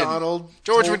Christian. MacDonald,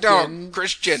 George Tolkien, MacDonald,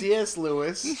 Christian. C.S.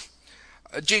 Lewis.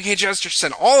 G.K.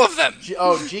 Chesterton, all of them.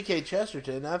 G.K.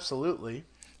 Chesterton, absolutely.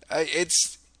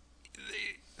 It's...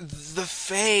 The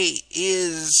Fae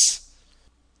is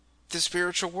the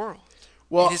spiritual world.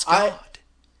 Well, it is God.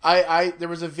 there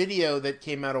was a video that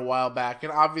came out a while back,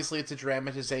 and obviously it's a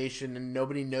dramatization, and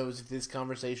nobody knows if this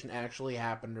conversation actually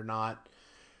happened or not.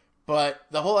 But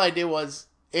the whole idea was,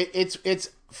 it's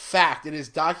fact, it is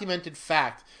documented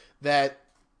fact that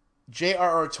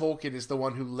J.R.R. Tolkien is the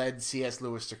one who led C.S.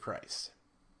 Lewis to Christ.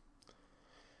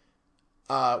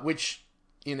 Which,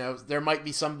 there might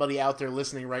be somebody out there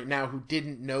listening right now who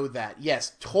didn't know that.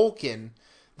 Yes, Tolkien,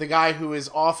 the guy who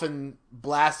is often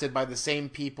blasted by the same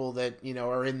people that,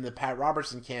 are in the Pat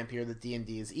Robertson camp here, that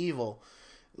D&D is evil.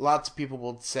 Lots of people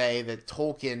will say that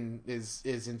Tolkien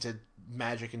is into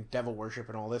magic and devil worship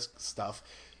and all this stuff.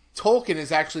 Tolkien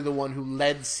is actually the one who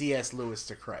led C.S. Lewis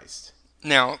to Christ.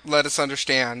 Now, let us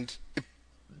understand, it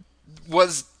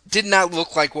did not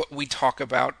look like what we talk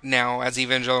about now as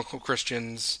evangelical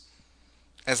Christians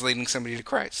as leading somebody to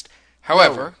Christ.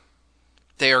 However,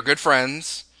 They are good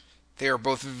friends. They are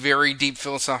both very deep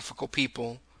philosophical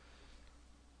people.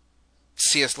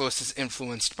 C.S. Lewis is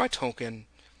influenced by Tolkien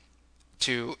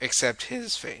to accept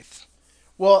his faith.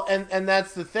 Well, and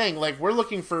that's the thing. Like, we're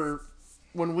looking for,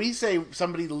 when we say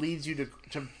somebody leads you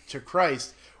to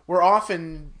Christ, we're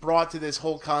often brought to this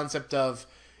whole concept of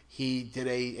he did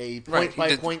a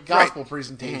point-by-point gospel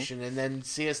presentation, mm-hmm. and then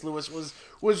C.S. Lewis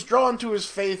was drawn to his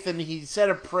faith, and he said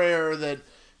a prayer that,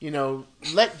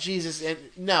 let Jesus in.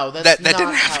 No, that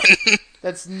didn't happen.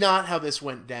 That's not how this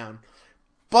went down.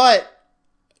 But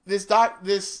this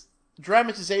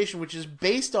dramatization, which is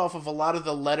based off of a lot of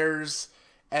the letters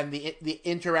and the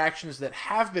interactions that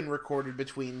have been recorded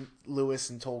between Lewis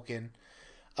and Tolkien,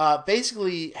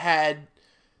 basically had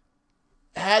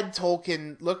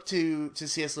Tolkien look to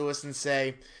C.S. Lewis and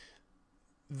say,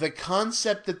 the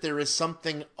concept that there is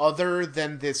something other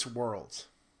than this world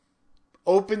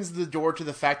opens the door to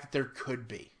the fact that there could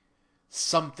be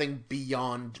something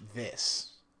beyond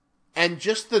this. And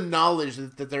just the knowledge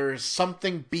that there is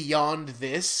something beyond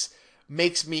this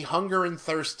makes me hunger and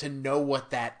thirst to know what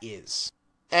that is.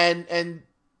 And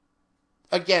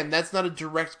again, that's not a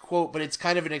direct quote, but it's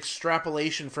kind of an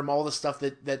extrapolation from all the stuff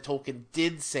that Tolkien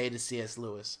did say to C.S.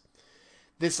 Lewis.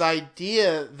 This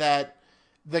idea that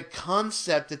the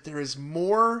concept that there is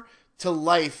more to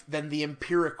life than the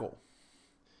empirical.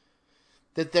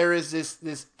 That there is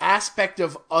this aspect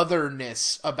of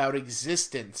otherness about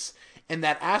existence. And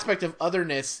that aspect of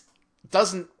otherness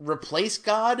doesn't replace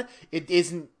God. It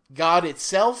isn't God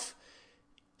itself.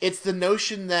 It's the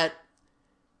notion that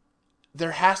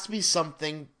there has to be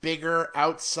something bigger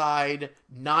outside,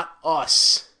 not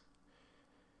us.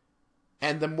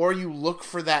 And the more you look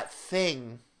for that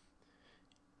thing,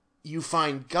 you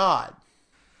find God.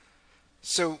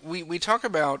 So we talk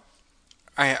about...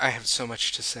 I have so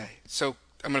much to say. So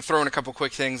I'm going to throw in a couple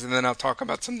quick things, and then I'll talk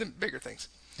about some bigger things.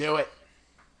 Do it.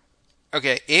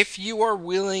 Okay, if you are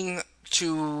willing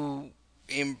to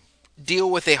deal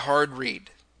with a hard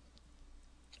read,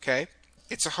 okay?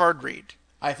 It's a hard read.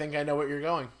 I think I know what you're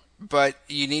going. But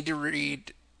you need to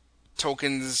read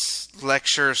Tolkien's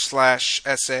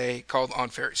lecture/essay called On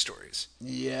Fairy Stories.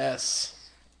 Yes.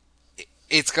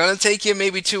 It's going to take you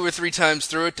maybe 2 or 3 times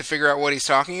through it to figure out what he's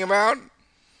talking about.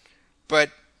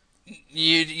 But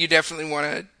you definitely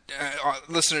want to,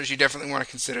 listeners, you definitely want to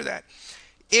consider that.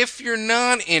 If you're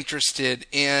not interested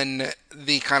in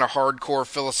the kind of hardcore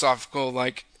philosophical,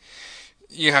 like,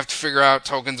 you have to figure out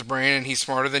Tolkien's brain and he's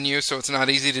smarter than you, so it's not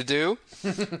easy to do,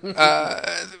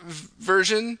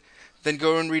 version, then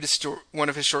go and read one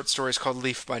of his short stories called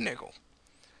Leaf by Niggle.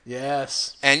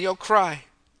 Yes. And you'll cry.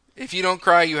 If you don't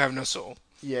cry, you have no soul.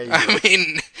 Yeah, I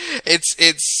mean,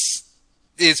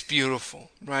 it's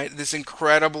beautiful, right? This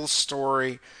incredible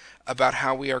story about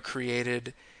how we are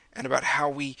created and about how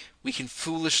we can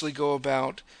foolishly go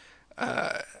about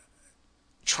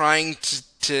trying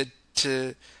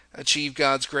to achieve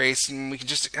God's grace, and we can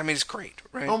just, I mean, it's great,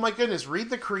 right? Oh my goodness, read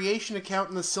the creation account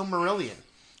in the Silmarillion.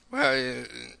 Well,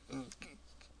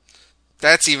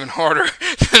 that's even harder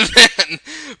than that.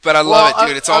 But I love it,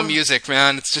 dude. It's all music,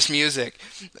 man. It's just music.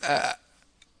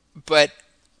 But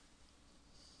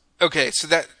okay, so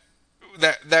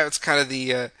that's kind of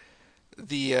the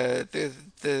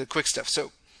quick stuff.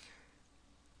 So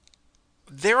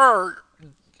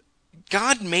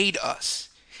God made us.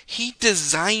 He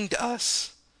designed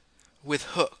us with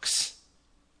hooks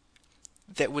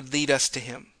that would lead us to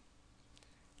Him.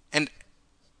 And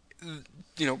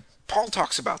Paul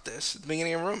talks about this at the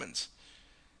beginning of Romans.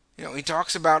 He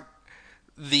talks about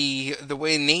the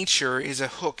way nature is a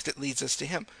hook that leads us to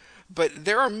Him. But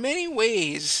there are many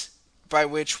ways by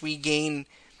which we gain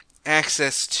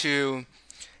access to,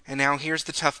 and now here's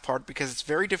the tough part, because it's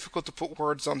very difficult to put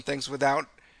words on things without,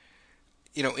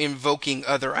 invoking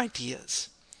other ideas.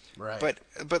 Right.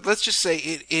 But let's just say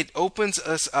it opens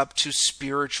us up to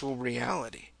spiritual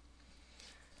reality.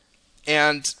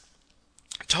 And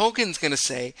Tolkien's going to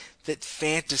say that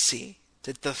fantasy,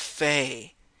 that the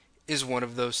Fae, is one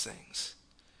of those things.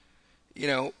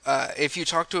 If you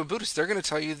talk to a Buddhist, they're going to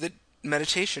tell you that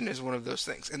meditation is one of those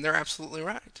things, and they're absolutely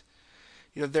right.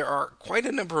 There are quite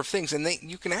a number of things, and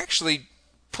you can actually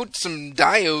put some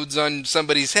diodes on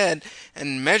somebody's head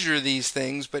and measure these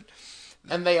things, but...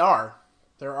 And there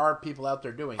are people out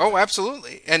there doing it. Oh,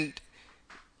 absolutely. And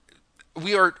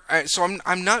we are, so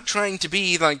I'm not trying to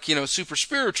be like, super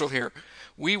spiritual here.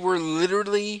 We were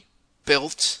literally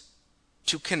built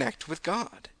to connect with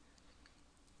God.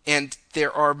 And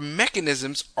there are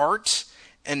mechanisms, art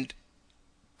and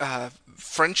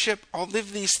friendship, all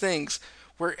of these things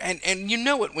where, and you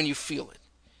know it when you feel it.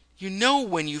 You know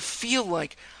when you feel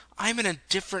like, I'm in a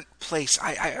different place.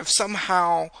 I have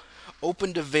somehow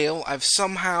opened a veil. I've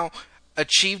somehow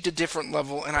achieved a different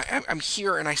level, and I'm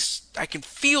here, and I can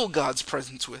feel God's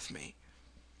presence with me.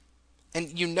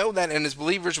 And you know that, and as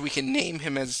believers, we can name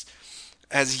Him as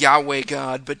Yahweh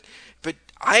God, but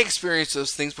I experienced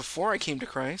those things before I came to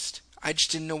Christ. I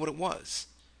just didn't know what it was.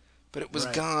 But it was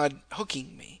right. God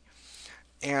hooking me.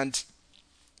 And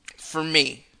for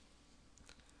me,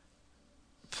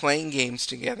 playing games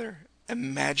together,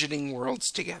 imagining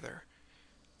worlds together,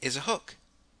 is a hook.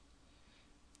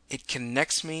 It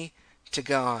connects me to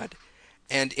God.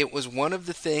 And it was one of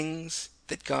the things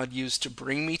that God used to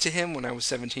bring me to Him when I was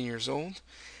 17 years old.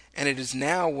 And it is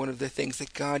now one of the things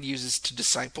that God uses to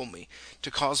disciple me,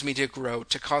 to cause me to grow,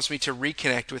 to cause me to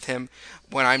reconnect with Him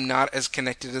when I'm not as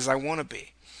connected as I want to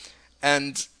be.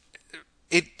 And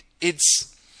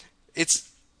it's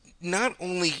not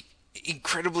only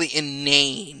incredibly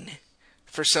inane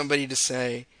for somebody to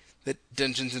say that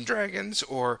Dungeons and Dragons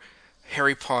or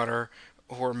Harry Potter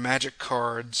or Magic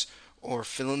Cards or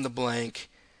fill in the blank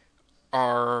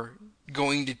are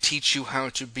going to teach you how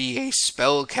to be a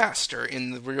spellcaster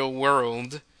in the real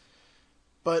world.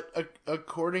 But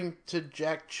according to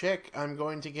Jack Chick, I'm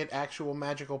going to get actual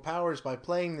magical powers by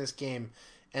playing this game,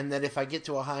 and that if I get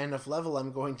to a high enough level,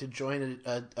 I'm going to join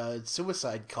a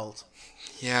suicide cult.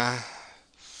 Yeah.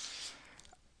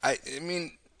 I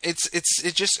mean,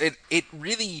 it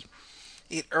really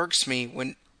it irks me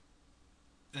when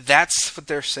that's what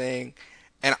they're saying,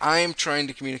 and I am trying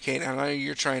to communicate, and I know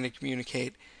you're trying to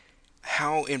communicate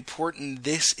how important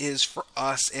this is for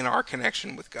us in our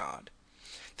connection with God.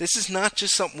 This is not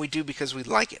just something we do because we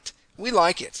like it. We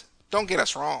like it. Don't get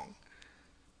us wrong.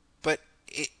 But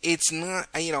it's not,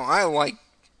 I like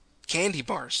candy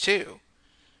bars too.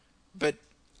 But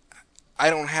I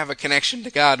don't have a connection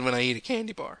to God when I eat a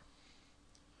candy bar.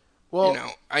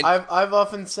 Well, I've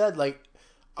often said, like,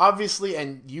 obviously,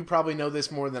 and you probably know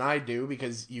this more than I do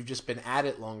because you've just been at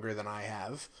it longer than I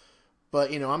have.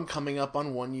 But I'm coming up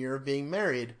on 1 year of being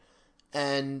married,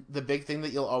 and the big thing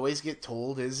that you'll always get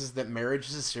told is that marriage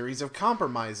is a series of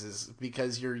compromises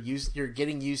because you're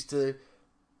getting used to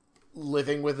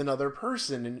living with another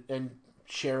person and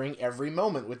sharing every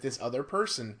moment with this other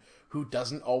person who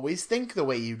doesn't always think the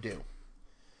way you do.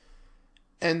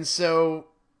 And so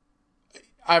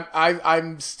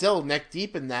I'm still neck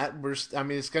deep in that.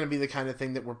 It's going to be the kind of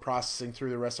thing that we're processing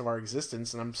through the rest of our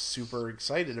existence, and I'm super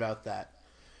excited about that.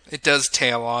 It does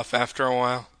tail off after a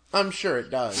while. I'm sure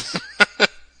it does.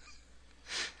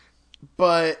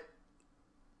 But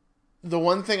the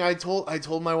one thing I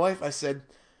told my wife, I said,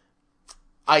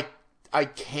 I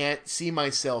can't see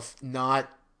myself not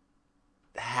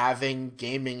having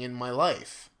gaming in my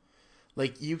life.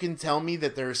 Like, you can tell me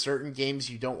that there are certain games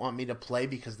you don't want me to play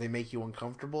because they make you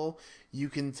uncomfortable. You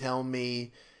can tell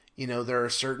me, there are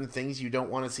certain things you don't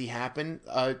want to see happen.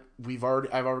 I've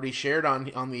already shared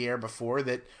on the air before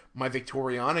that my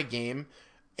Victoriana game,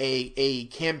 a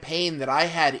campaign that I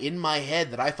had in my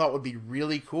head that I thought would be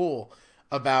really cool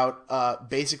about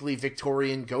basically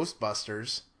Victorian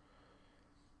Ghostbusters,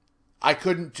 I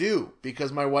couldn't do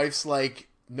because my wife's like,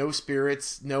 no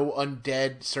spirits, no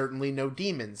undead, certainly no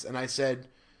demons. And I said,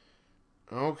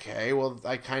 okay, well,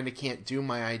 I kind of can't do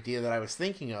my idea that I was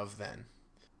thinking of then.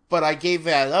 But I gave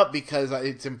that up because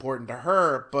it's important to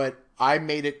her, but I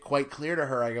made it quite clear to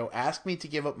her. I go, ask me to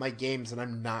give up my games and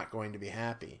I'm not going to be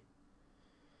happy.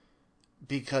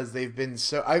 Because they've been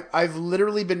so... I've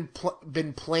literally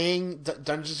been playing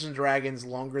Dungeons & Dragons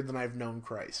longer than I've known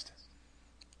Christ.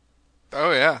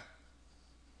 Oh, yeah.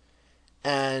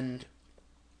 And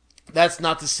that's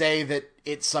not to say that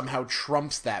it somehow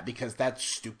trumps that, because that's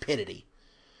stupidity.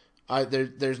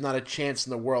 There's not a chance in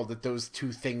the world that those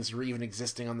two things are even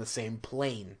existing on the same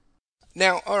plane.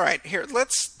 Now, all right, here,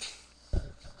 let's...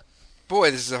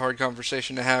 Boy, this is a hard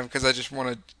conversation to have because I just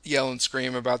want to yell and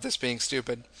scream about this being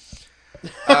stupid.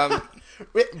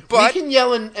 We can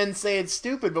yell and say it's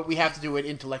stupid, but we have to do it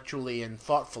intellectually and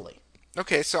thoughtfully.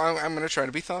 Okay, so I'm going to try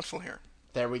to be thoughtful here.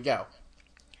 There we go.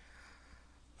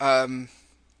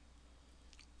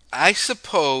 I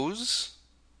suppose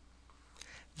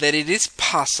that it is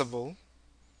possible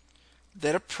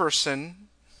that a person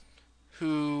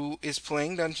who is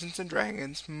playing Dungeons and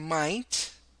Dragons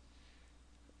might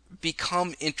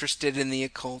become interested in the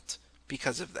occult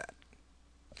because of that.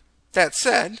 That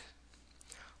said,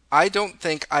 I don't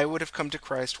think I would have come to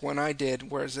Christ when I did,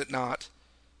 was it not,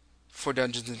 for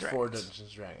Dungeons and Dragons. For Dungeons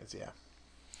and Dragons, yeah.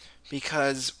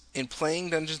 Because in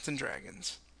playing Dungeons and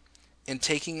Dragons, and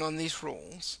taking on these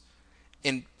roles,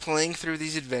 and playing through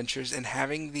these adventures, and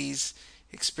having these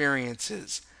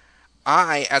experiences,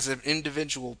 I, as an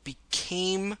individual,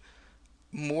 became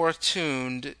more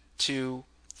attuned to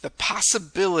the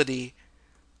possibility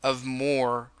of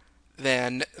more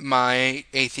than my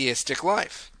atheistic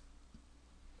life.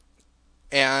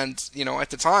 And, at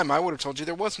the time, I would have told you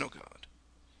there was no God.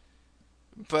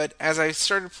 But as I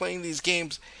started playing these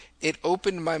games, it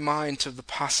opened my mind to the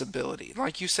possibility.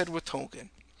 Like you said with Tolkien.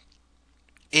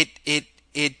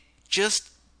 It just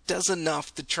does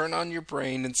enough to turn on your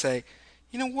brain and say,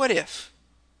 what if?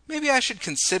 Maybe I should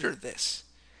consider this,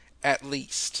 at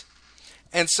least.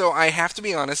 And so I have to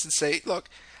be honest and say, look,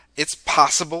 it's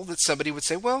possible that somebody would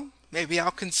say, well, maybe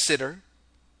I'll consider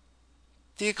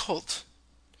the occult.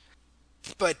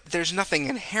 But there's nothing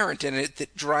inherent in it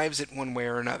that drives it one way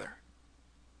or another.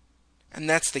 And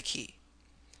that's the key.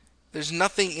 There's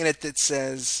nothing in it that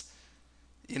says,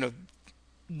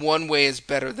 one way is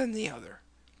better than the other.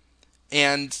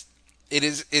 And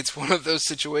it's one of those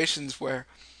situations where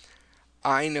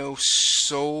I know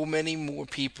so many more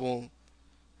people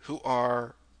who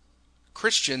are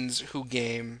Christians who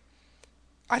game.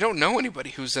 I don't know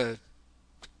anybody who's a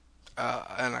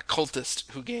an occultist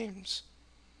who games.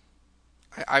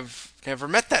 I've never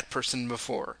met that person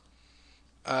before.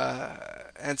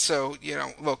 And so,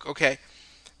 look, okay,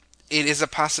 it is a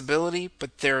possibility,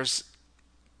 but there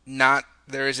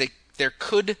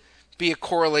could be a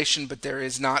correlation, but there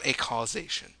is not a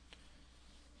causation.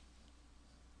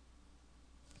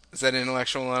 Is that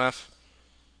intellectual enough?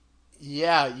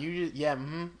 Yeah,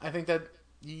 I think that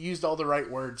you used all the right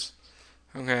words.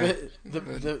 Okay.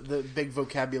 The big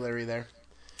vocabulary there.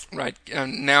 Right.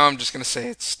 Now I'm just going to say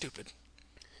it's stupid.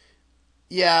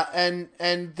 Yeah, and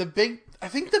I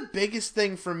think the biggest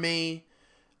thing for me,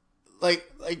 like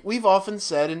we've often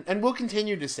said, and we'll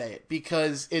continue to say it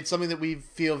because it's something that we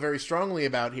feel very strongly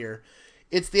about here.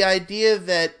 It's the idea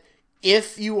that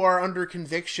if you are under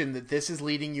conviction that this is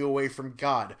leading you away from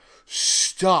God,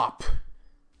 stop.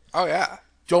 Oh, yeah.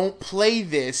 Don't play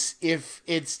this if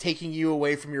it's taking you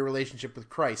away from your relationship with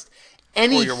Christ.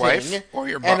 Anything, or your wife, or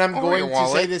your and I'm or going your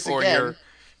wallet, to say this again.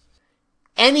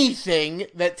 Anything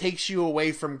that takes you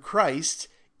away from Christ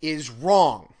is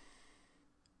wrong.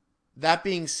 That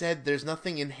being said, there's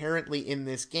nothing inherently in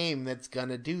this game that's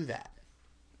gonna do that.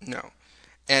 No.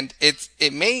 And it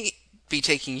may be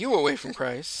taking you away from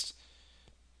Christ,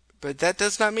 but that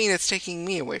does not mean it's taking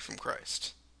me away from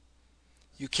Christ.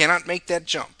 You cannot make that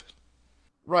jump.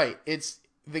 Right.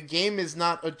 The game is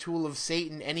not a tool of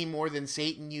Satan any more than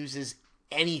Satan uses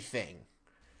anything.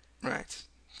 Right.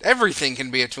 Everything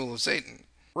can be a tool of Satan.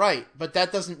 Right, but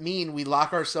that doesn't mean we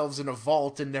lock ourselves in a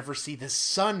vault and never see the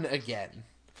sun again.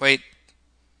 Wait.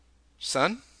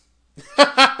 Sun?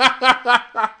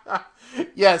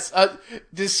 Yes,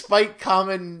 despite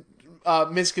common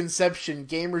misconception,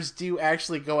 gamers do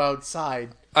actually go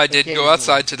outside. I did go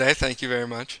outside today, thank you very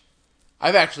much.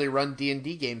 I've actually run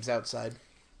D&D games outside.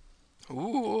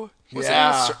 Ooh.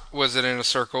 Was it in a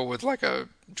circle with like a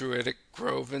druidic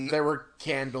grove? There were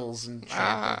candles and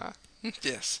chanting.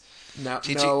 Yes.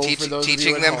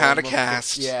 Teaching them how to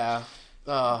cast. Yeah.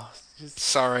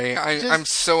 Sorry, I'm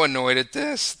so annoyed at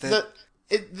this.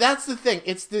 That's the thing.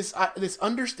 It's this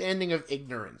understanding of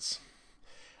ignorance.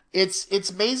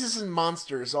 It's mazes and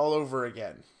monsters all over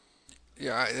again.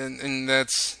 Yeah, and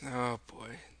that's, oh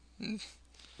boy.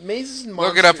 Mazes and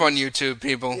monsters. Look it up on YouTube,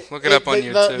 people. Look it up on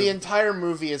YouTube. The entire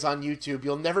movie is on YouTube.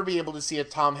 You'll never be able to see a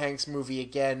Tom Hanks movie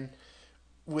again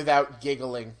without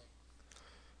giggling.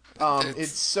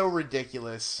 It's so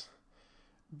ridiculous.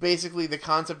 Basically, the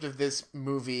concept of this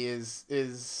movie is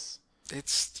it's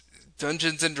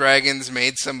Dungeons and Dragons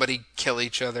made somebody kill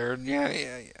each other.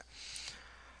 Yeah.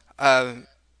 Can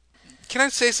I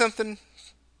say something?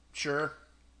 Sure.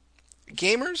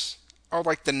 Gamers are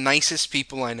like the nicest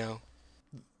people I know.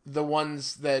 The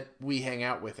ones that we hang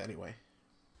out with, anyway.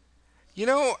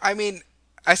 I mean,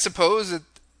 I suppose that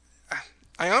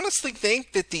I honestly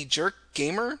think that the jerk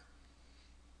gamer,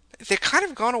 they've kind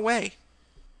of gone away.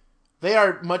 They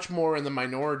are much more in the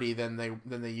minority than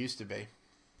they used to be.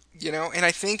 And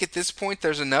I think at this point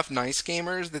there's enough nice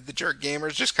gamers that the jerk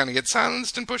gamers just kind of get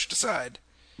silenced and pushed aside.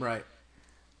 Right.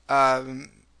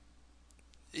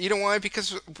 You know why?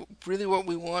 Because really what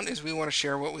we want is we want to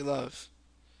share what we love.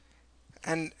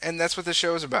 And that's what the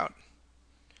show is about.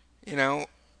 And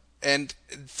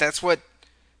that's what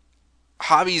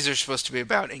hobbies are supposed to be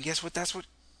about. And guess what? That's what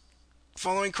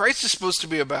following Christ is supposed to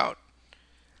be about.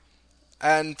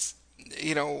 And,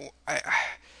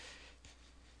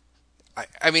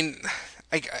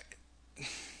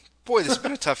 boy, this has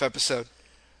been a tough episode.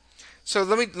 So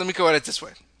let me go at it this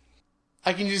way.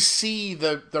 I can just see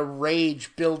the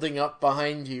rage building up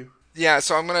behind you. Yeah,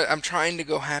 so I'm trying to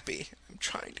go happy.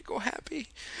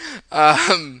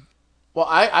 Well,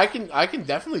 I can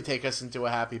definitely take us into a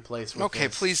happy place with Okay,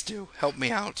 this. please do. Help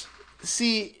me out.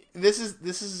 See, this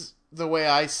is the way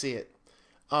I see it.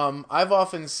 I've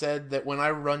often said that when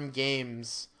I run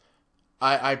games,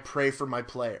 I pray for my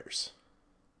players.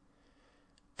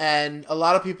 And a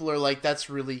lot of people are like, that's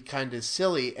really kind of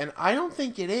silly. And I don't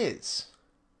think it is.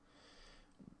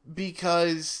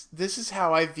 Because this is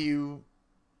how I view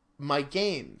my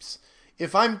games.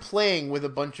 If I'm playing with a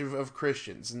bunch of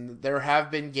Christians, and there have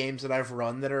been games that I've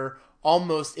run that are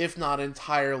almost, if not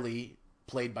entirely,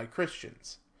 played by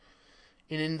Christians.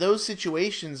 And in those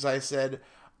situations, I said,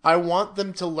 I want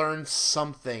them to learn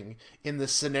something in the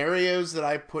scenarios that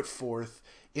I put forth,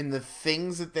 in the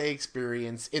things that they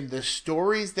experience, in the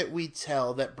stories that we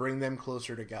tell that bring them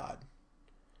closer to God.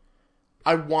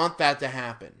 I want that to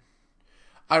happen.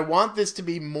 I want this to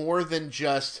be more than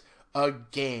just a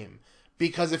game.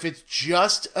 Because if it's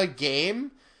just a game,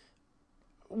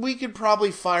 we could probably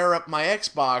fire up my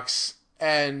Xbox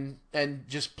and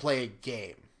just play a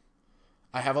game.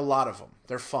 I have a lot of them.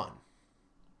 They're fun.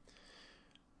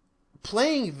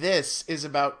 Playing this is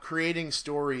about creating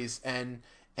stories and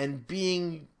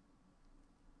being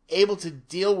able to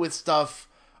deal with stuff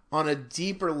on a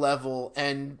deeper level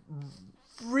and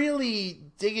really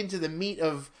dig into the meat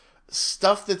of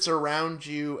stuff that's around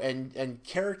you and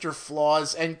character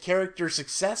flaws and character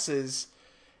successes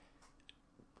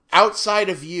outside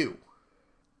of you.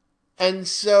 And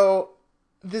so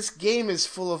this game is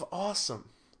full of awesome.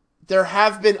 There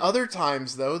have been other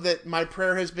times, though, that my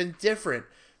prayer has been different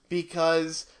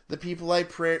because the people I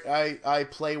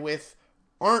play with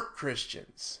aren't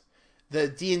Christians. The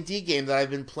D&D game that I've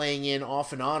been playing in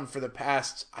off and on for the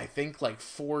past, I think, like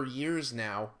 4 years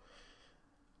now,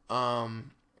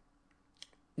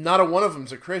 not a one of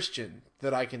them's a Christian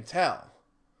that I can tell.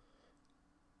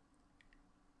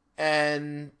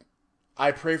 And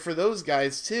I pray for those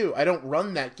guys too. I don't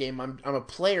run that game. I'm a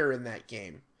player in that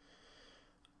game.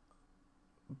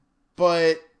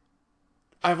 But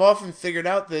I've often figured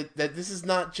out that this is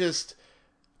not just,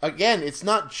 again, it's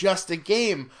not just a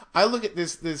game. I look at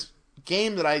this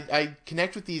game that I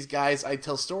connect with these guys, I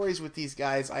tell stories with these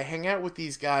guys, I hang out with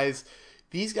these guys.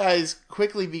 These guys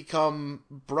quickly become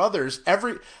brothers.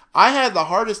 I had the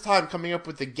hardest time coming up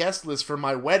with the guest list for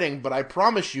my wedding, but I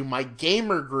promise you, my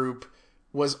gamer group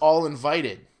was all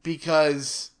invited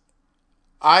because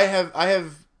I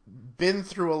have been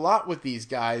through a lot with these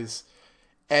guys,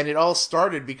 and it all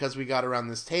started because we got around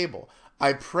this table.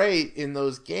 I pray in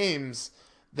those games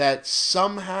that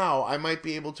somehow I might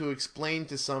be able to explain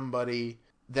to somebody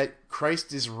that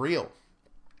Christ is real.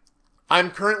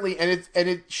 I'm currently, and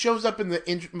it shows up in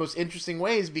the most interesting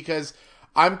ways because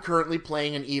I'm currently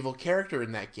playing an evil character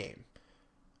in that game.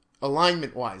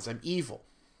 Alignment-wise, I'm evil.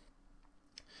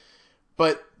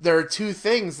 But there are two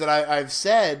things that I've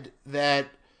said that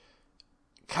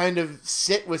kind of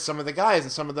sit with some of the guys,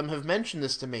 and some of them have mentioned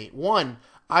this to me. One,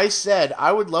 I said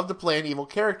I would love to play an evil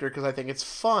character because I think it's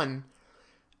fun,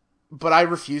 but I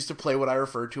refuse to play what I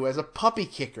refer to as a puppy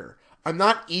kicker. I'm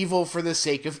not evil for the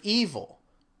sake of evil.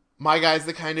 My guy's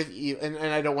the kind of evil, and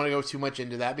I don't want to go too much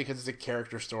into that because it's a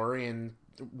character story and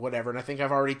whatever, and I think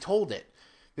I've already told it.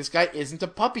 This guy isn't a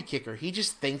puppy kicker. He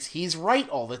just thinks he's right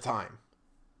all the time.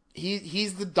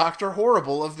 He's the Dr.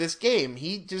 Horrible of this game.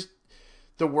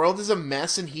 The world is a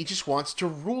mess and he just wants to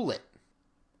rule it.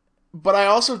 But I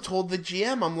also told the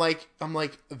GM, I'm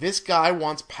like, this guy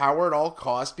wants power at all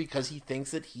costs because he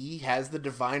thinks that he has the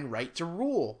divine right to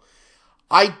rule.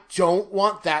 I don't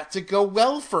want that to go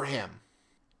well for him.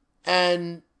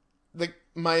 And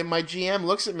my GM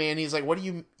looks at me and he's like, what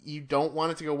do you don't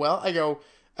want it to go well? I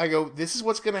go, this is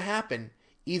what's going to happen.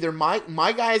 Either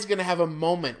my guy is going to have a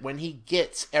moment when he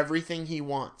gets everything he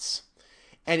wants,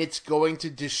 and it's going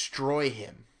to destroy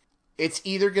him. It's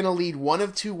either going to lead one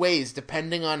of two ways,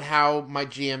 depending on how my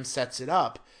GM sets it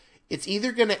up. It's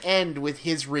either going to end with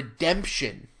his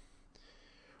redemption,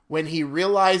 when he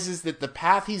realizes that the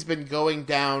path he's been going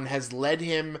down has led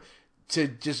him to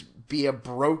just be a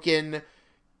broken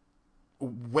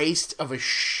waste of a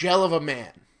shell of a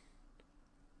man.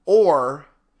 Or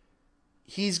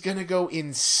he's going to go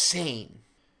insane.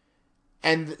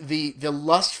 And the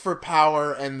lust for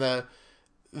power and the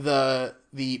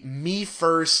me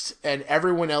first and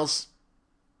everyone else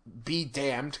be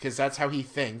damned, because that's how he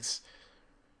thinks,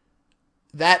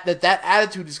 that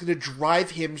attitude is going to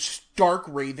drive him stark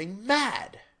raving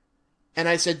mad. And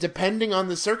I said, depending on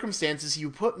the circumstances you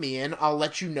put me in, I'll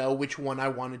let you know which one I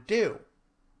want to do.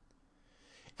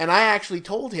 And I actually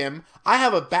told him, I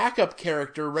have a backup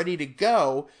character ready to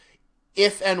go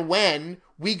if and when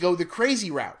we go the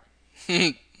crazy route.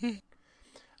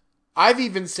 I've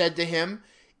even said to him,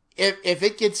 if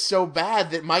it gets so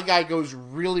bad that my guy goes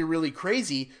really, really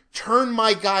crazy, turn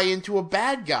my guy into a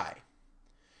bad guy.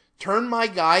 Turn my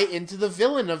guy into the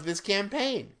villain of this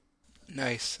campaign.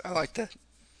 Nice. I like that.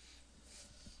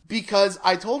 Because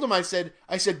I told him, I said,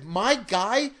 my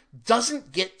guy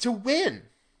doesn't get to win.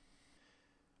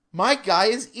 My guy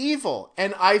is evil,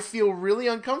 and I feel really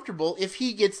uncomfortable if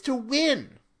he gets to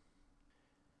win.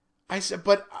 I said,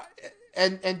 but,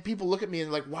 and people look at me and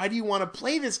like, why do you want to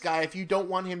play this guy if you don't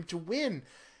want him to win?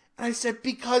 And I said,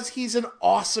 because he's an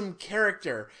awesome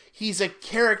character. He's a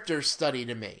character study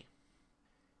to me.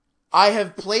 I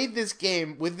have played this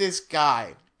game with this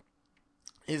guy.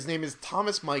 His name is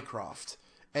Thomas Mycroft.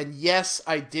 And yes,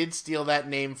 I did steal that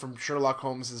name from Sherlock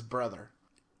Holmes' brother.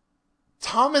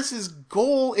 Thomas's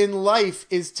goal in life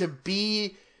is to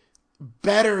be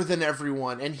better than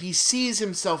everyone, and he sees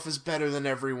himself as better than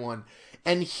everyone.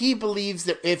 and he believes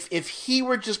that if he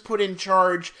were just put in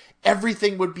charge,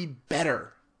 everything would be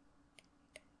better.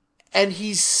 And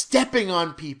he's stepping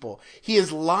on people. He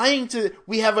is lying to.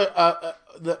 We have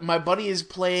my buddy is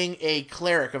playing a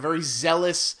cleric, a very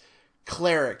zealous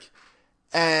cleric,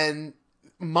 and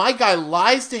my guy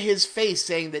lies to his face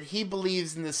saying that he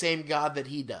believes in the same God that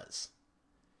he does.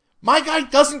 My guy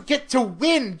doesn't get to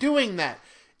win doing that.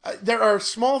 There are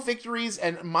small victories,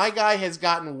 and my guy has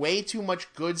gotten way too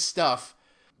much good stuff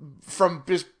from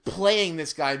just playing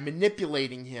this guy,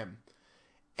 manipulating him.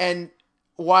 And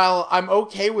while I'm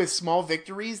okay with small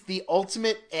victories, the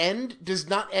ultimate end does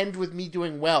not end with me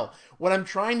doing well. What I'm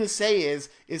trying to say is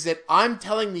that I'm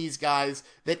telling these guys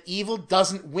that evil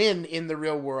doesn't win in the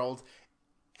real world,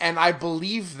 and I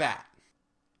believe that.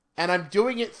 And I'm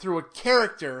doing it through a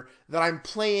character that I'm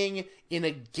playing in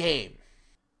a game.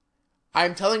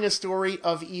 I'm telling a story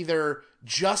of either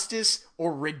justice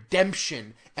or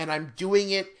redemption, and I'm doing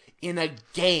it in a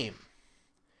game.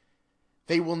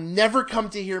 They will never come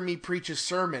to hear me preach a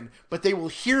sermon, but they will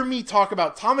hear me talk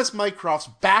about Thomas Mycroft's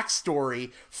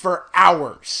backstory for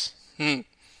hours. You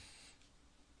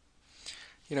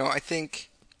know, I think,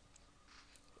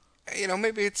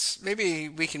 maybe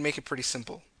we can make it pretty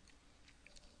simple.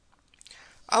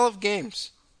 I love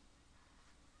games.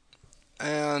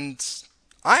 And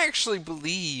I actually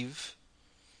believe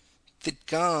that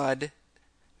God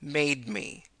made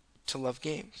me to love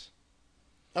games.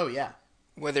 Oh, yeah.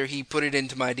 Whether he put it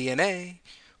into my DNA,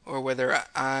 or whether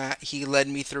he led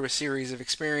me through a series of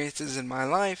experiences in my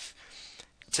life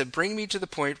to bring me to the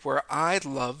point where I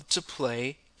love to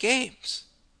play games.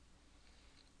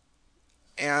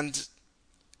 And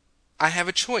I have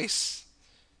a choice.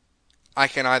 I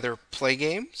can either play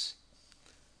games,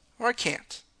 or I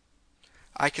can't.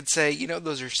 I could say,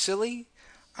 those are silly.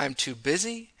 I'm too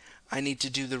busy. I need to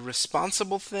do the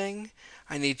responsible thing.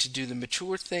 I need to do the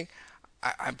mature thing.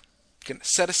 I'm going to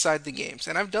set aside the games.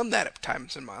 And I've done that at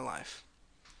times in my life.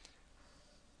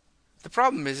 The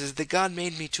problem is that God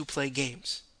made me to play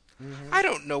games. Mm-hmm. I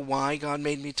don't know why God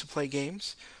made me to play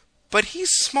games, but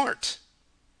he's smart.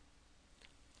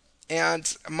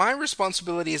 And my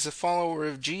responsibility as a follower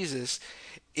of Jesus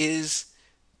is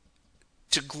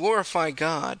to glorify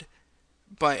God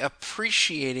by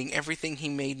appreciating everything he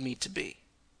made me to be.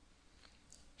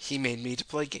 He made me to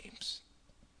play games.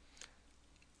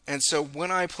 And so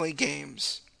when I play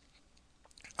games,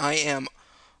 I am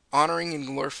honoring and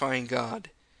glorifying God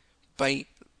by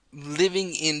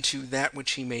living into that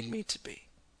which he made me to be.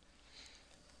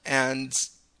 And,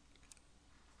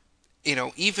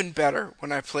 even better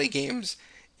when I play games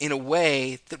in a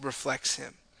way that reflects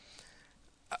him.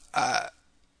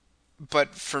 But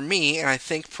for me, and I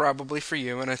think probably for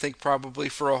you, and I think probably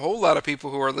for a whole lot of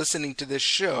people who are listening to this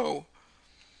show,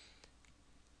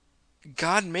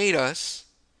 God made us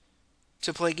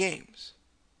to play games.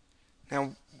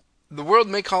 Now, the world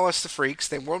may call us the freaks,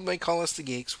 the world may call us the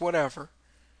geeks, whatever.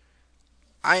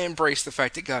 I embrace the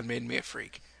fact that God made me a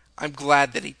freak. I'm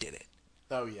glad that he did it.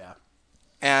 Oh, yeah.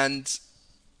 And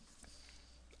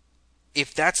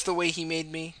if that's the way he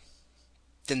made me,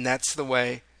 then that's the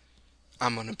way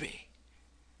I'm going to be.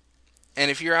 And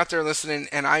if you're out there listening,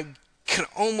 and I can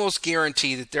almost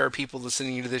guarantee that there are people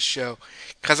listening to this show,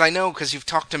 because you've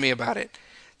talked to me about it,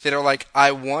 that are like,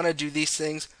 I want to do these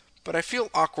things, but I feel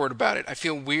awkward about it. I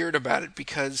feel weird about it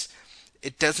because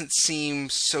it doesn't seem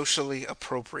socially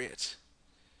appropriate.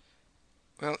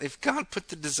 Well, if God put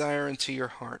the desire into your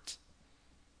heart,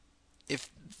 if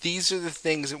these are the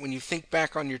things that when you think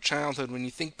back on your childhood, when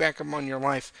you think back on your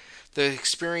life, the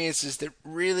experiences that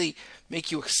really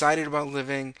make you excited about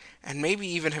living and maybe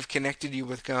even have connected you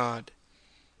with God,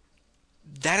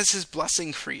 that is his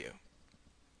blessing for you.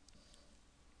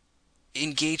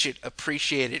 Engage it,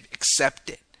 appreciate it, accept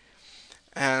it.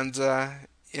 And,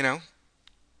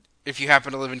 if you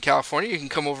happen to live in California, you can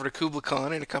come over to Kubla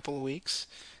Khan in a couple of weeks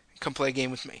and come play a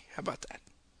game with me. How about that?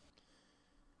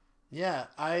 Yeah,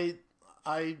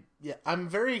 I'm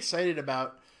very excited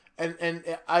about, and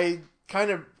I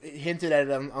kind of hinted at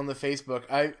it on the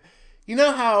Facebook. You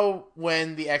know how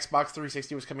when the Xbox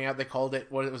 360 was coming out, they called it,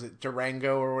 what was it,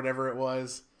 Durango or whatever it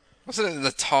was? Wasn't it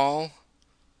Natal?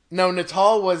 No,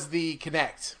 Natal was the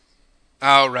Kinect.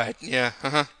 Oh, right, yeah,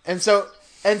 uh-huh. And so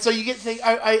you get to think,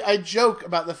 I joke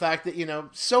about the fact that,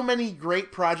 so many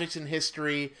great projects in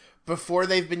history, before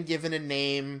they've been given a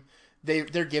name,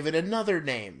 they're given another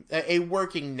name, a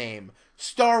working name.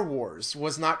 Star Wars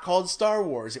was not called Star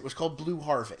Wars, it was called Blue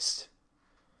Harvest.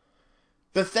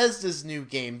 Bethesda's new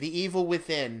game, The Evil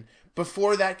Within,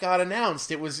 before that got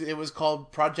announced, it was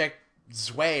called Project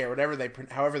Zwei, or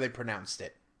however they pronounced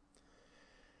it.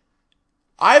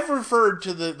 I've referred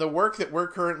to the work that we're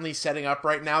currently setting up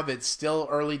right now that's still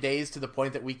early days to the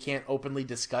point that we can't openly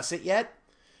discuss it yet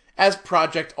as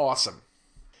Project Awesome.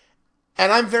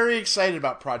 And I'm very excited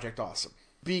about Project Awesome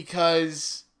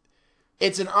because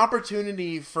it's an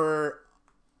opportunity for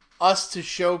us to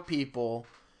show people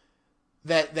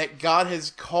that God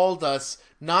has called us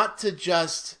not to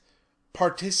just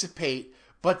participate,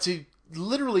 but to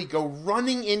literally go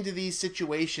running into these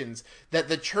situations that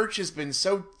the church has been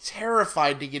so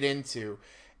terrified to get into,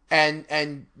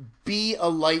 and be a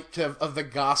light of the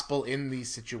gospel in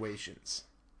these situations.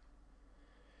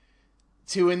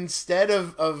 To instead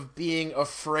of being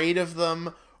afraid of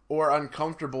them or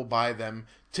uncomfortable by them,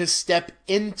 to step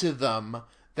into them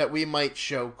that we might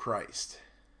show Christ.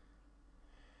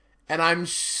 And I'm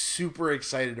super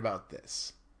excited about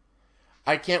this.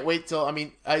 I can't wait till,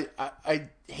 I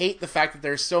hate the fact that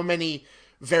there's so many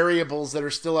variables that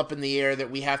are still up in the air that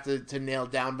we have to nail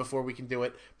down before we can do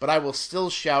it. But I will still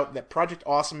shout that Project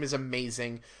Awesome is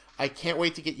amazing. I can't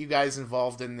wait to get you guys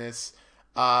involved in this.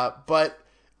 But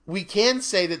we can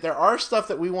say that there are stuff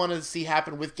that we want to see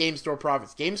happen with Game Store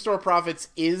Profits. Game Store Profits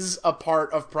is a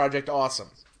part of Project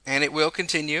Awesome. And it will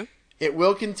continue. It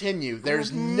will continue.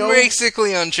 There's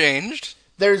basically unchanged.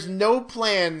 There's no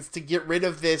plans to get rid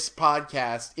of this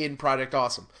podcast in Project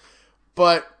Awesome.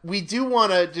 But we do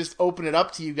want to just open it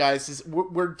up to you guys.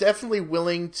 We're definitely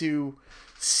willing to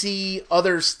see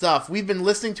other stuff. We've been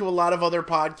listening to a lot of other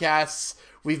podcasts.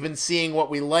 We've been seeing what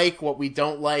we like, what we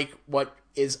don't like, what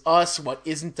is us, what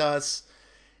isn't us.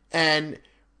 And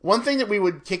one thing that we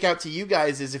would kick out to you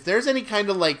guys is if there's any kind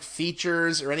of like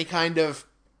features or any kind of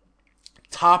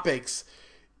topics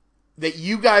that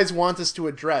you guys want us to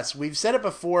address. We've said it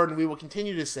before and we will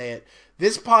continue to say it.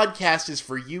 This podcast is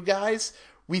for you guys.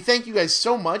 We thank you guys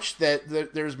so much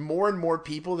that there's more and more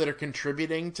people that are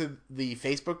contributing to the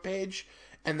Facebook page,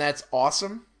 and that's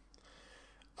awesome.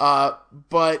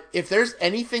 But if there's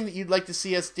anything that you'd like to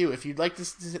see us do, if you'd like to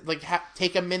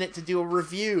take a minute to do a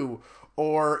review,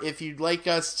 or if you'd like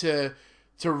us to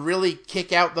really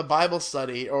kick out the Bible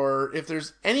study, or if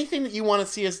there's anything that you want to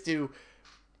see us do,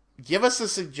 give us a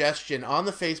suggestion on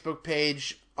the Facebook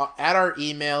page, at our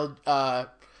email,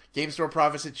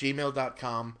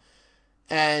 GameStoreProfits@gmail.com.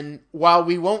 And while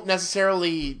we won't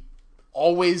necessarily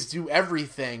always do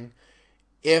everything,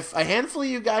 if a handful of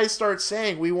you guys start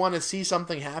saying we want to see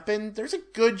something happen, there's a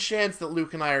good chance that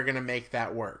Luke and I are going to make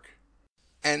that work.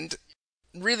 And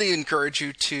really encourage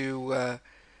you to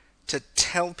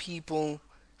tell people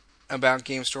about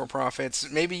Game Store Profits.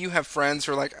 Maybe you have friends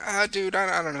who are like, dude,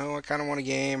 I don't know, I kind of want a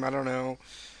game, I don't know.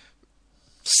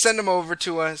 Send them over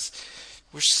to us.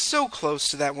 We're so close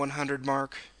to that 100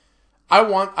 mark.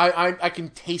 I can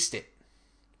taste it.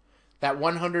 That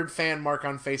 100 fan mark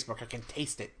on Facebook, I can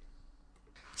taste it.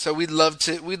 So we'd love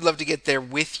to get there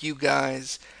with you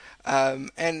guys. And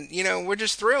we're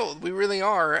just thrilled. We really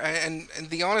are. And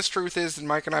the honest truth is that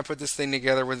Mike and I put this thing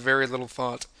together with very little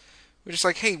thought. We're just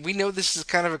like, hey, we know this is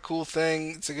kind of a cool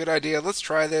thing. It's a good idea. Let's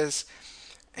try this.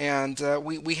 And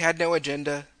we had no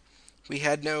agenda. We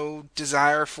had no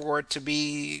desire for it to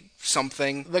be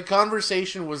something. The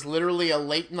conversation was literally a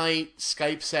late night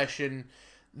Skype session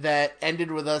that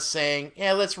ended with us saying,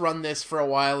 yeah, let's run this for a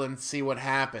while and see what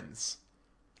happens.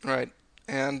 Right.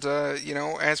 And,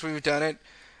 as we've done it,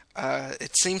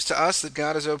 it seems to us that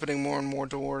God is opening more and more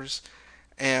doors,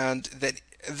 and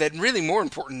that really more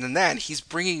important than that, He's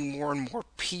bringing more and more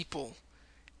people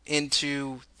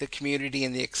into the community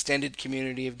and the extended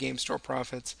community of Game Store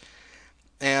Profits.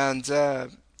 And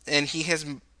He has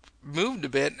moved a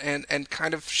bit and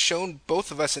kind of shown both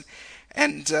of us.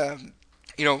 And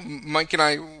Mike and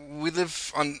I, we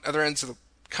live on other ends of the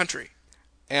country.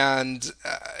 And,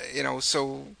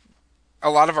 so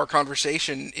a lot of our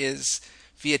conversation is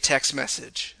via text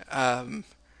message.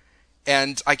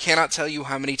 And I cannot tell you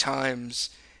how many times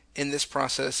in this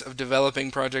process of developing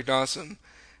Project Awesome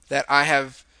that I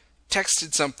have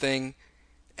texted something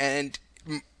and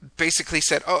basically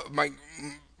said, Mike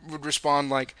would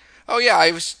respond like, oh yeah,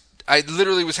 I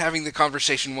literally was having the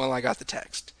conversation while I got the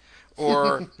text.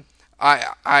 Or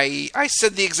I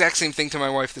said the exact same thing to my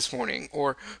wife this morning.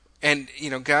 And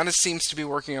God seems to be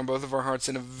working on both of our hearts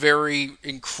in a very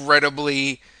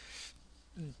incredibly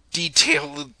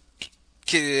detailed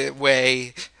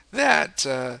way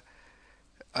that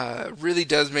really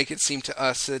does make it seem to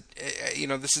us that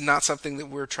this is not something that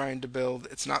we're trying to build.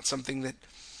 It's not something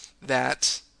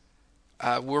that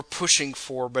we're pushing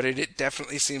for, but it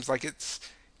definitely seems like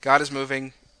God is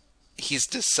moving. He's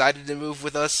decided to move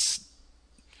with us,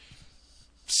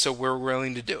 so we're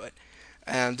willing to do it.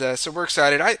 And so we're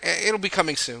excited. It'll be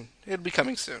coming soon.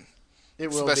 It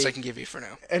It's the will best be. I can give you for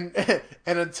now. And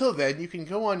and until then, you can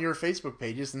go on your Facebook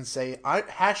pages and say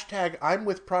hashtag I'm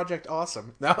with Project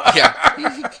Awesome. No,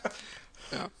 Yeah.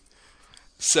 Yeah.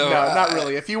 So, no, not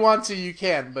really. If you want to, you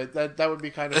can, but that would be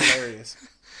kind of hilarious.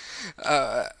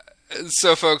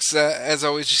 so folks, as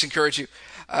always, just encourage you,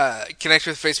 connect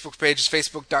with the Facebook page. It's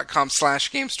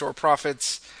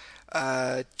facebook.com/GameStoreProfits,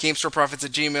 GameStoreProfits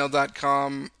at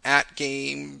gmail.com, at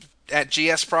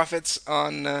GSProfits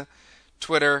on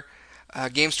Twitter,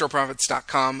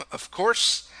 GameStoreProfits.com, of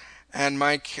course. And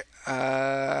Mike,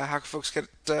 how can folks get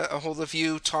a hold of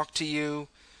you, talk to you,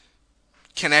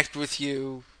 connect with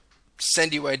you,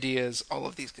 send you ideas, all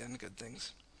of these kind of good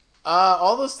things?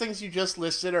 All those things you just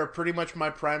listed are pretty much my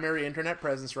primary internet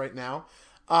presence right now.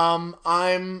 I'm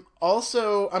kind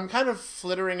of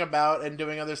flittering about and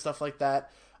doing other stuff like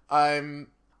that. I'm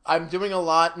doing a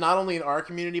lot, not only in our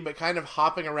community, but kind of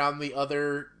hopping around the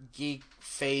other geek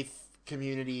faith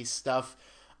community stuff.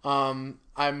 I'm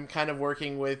kind of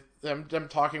working with, I'm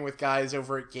talking with guys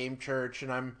over at Game Church,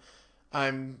 and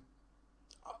I'm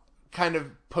kind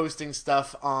of posting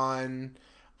stuff on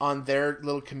their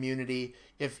little community.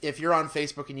 If you're on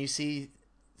Facebook and you see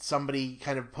somebody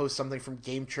kind of post something from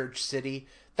Game Church City,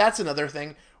 that's another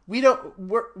thing.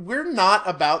 We're not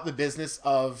about the business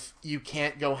of you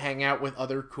can't go hang out with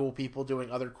other cool people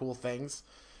doing other cool things.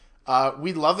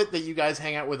 We love it that you guys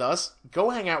hang out with us.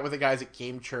 Go hang out with the guys at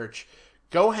Game Church.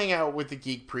 Go hang out with the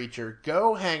Geek Preacher.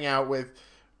 Go hang out with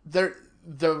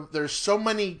there's so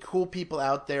many cool people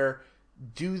out there.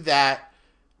 Do that.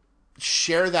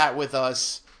 Share that with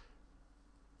us.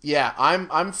 Yeah,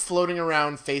 I'm floating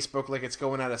around Facebook like it's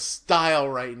going out of style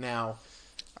right now.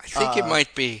 I think it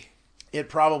might be. It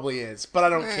probably is, but I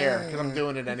don't care because I'm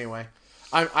doing it anyway.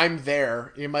 I'm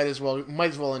there. You might as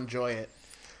well enjoy it.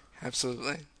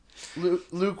 Absolutely.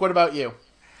 Luke, what about you?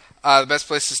 The best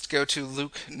place is to go to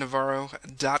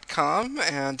lukenavarro.com,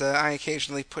 and I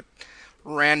occasionally put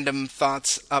random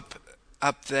thoughts up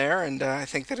there, and I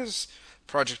think that as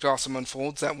Project Awesome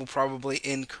unfolds, that will probably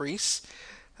increase.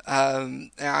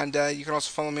 And you can also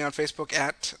follow me on Facebook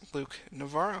at Luke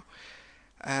Navarro.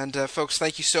 And folks,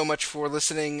 thank you so much for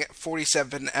listening.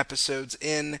 47 episodes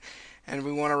in, and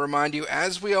we want to remind you,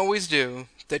 as we always do,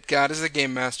 that God is the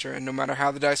game master, and no matter how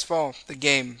the dice fall, the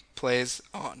game plays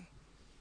on.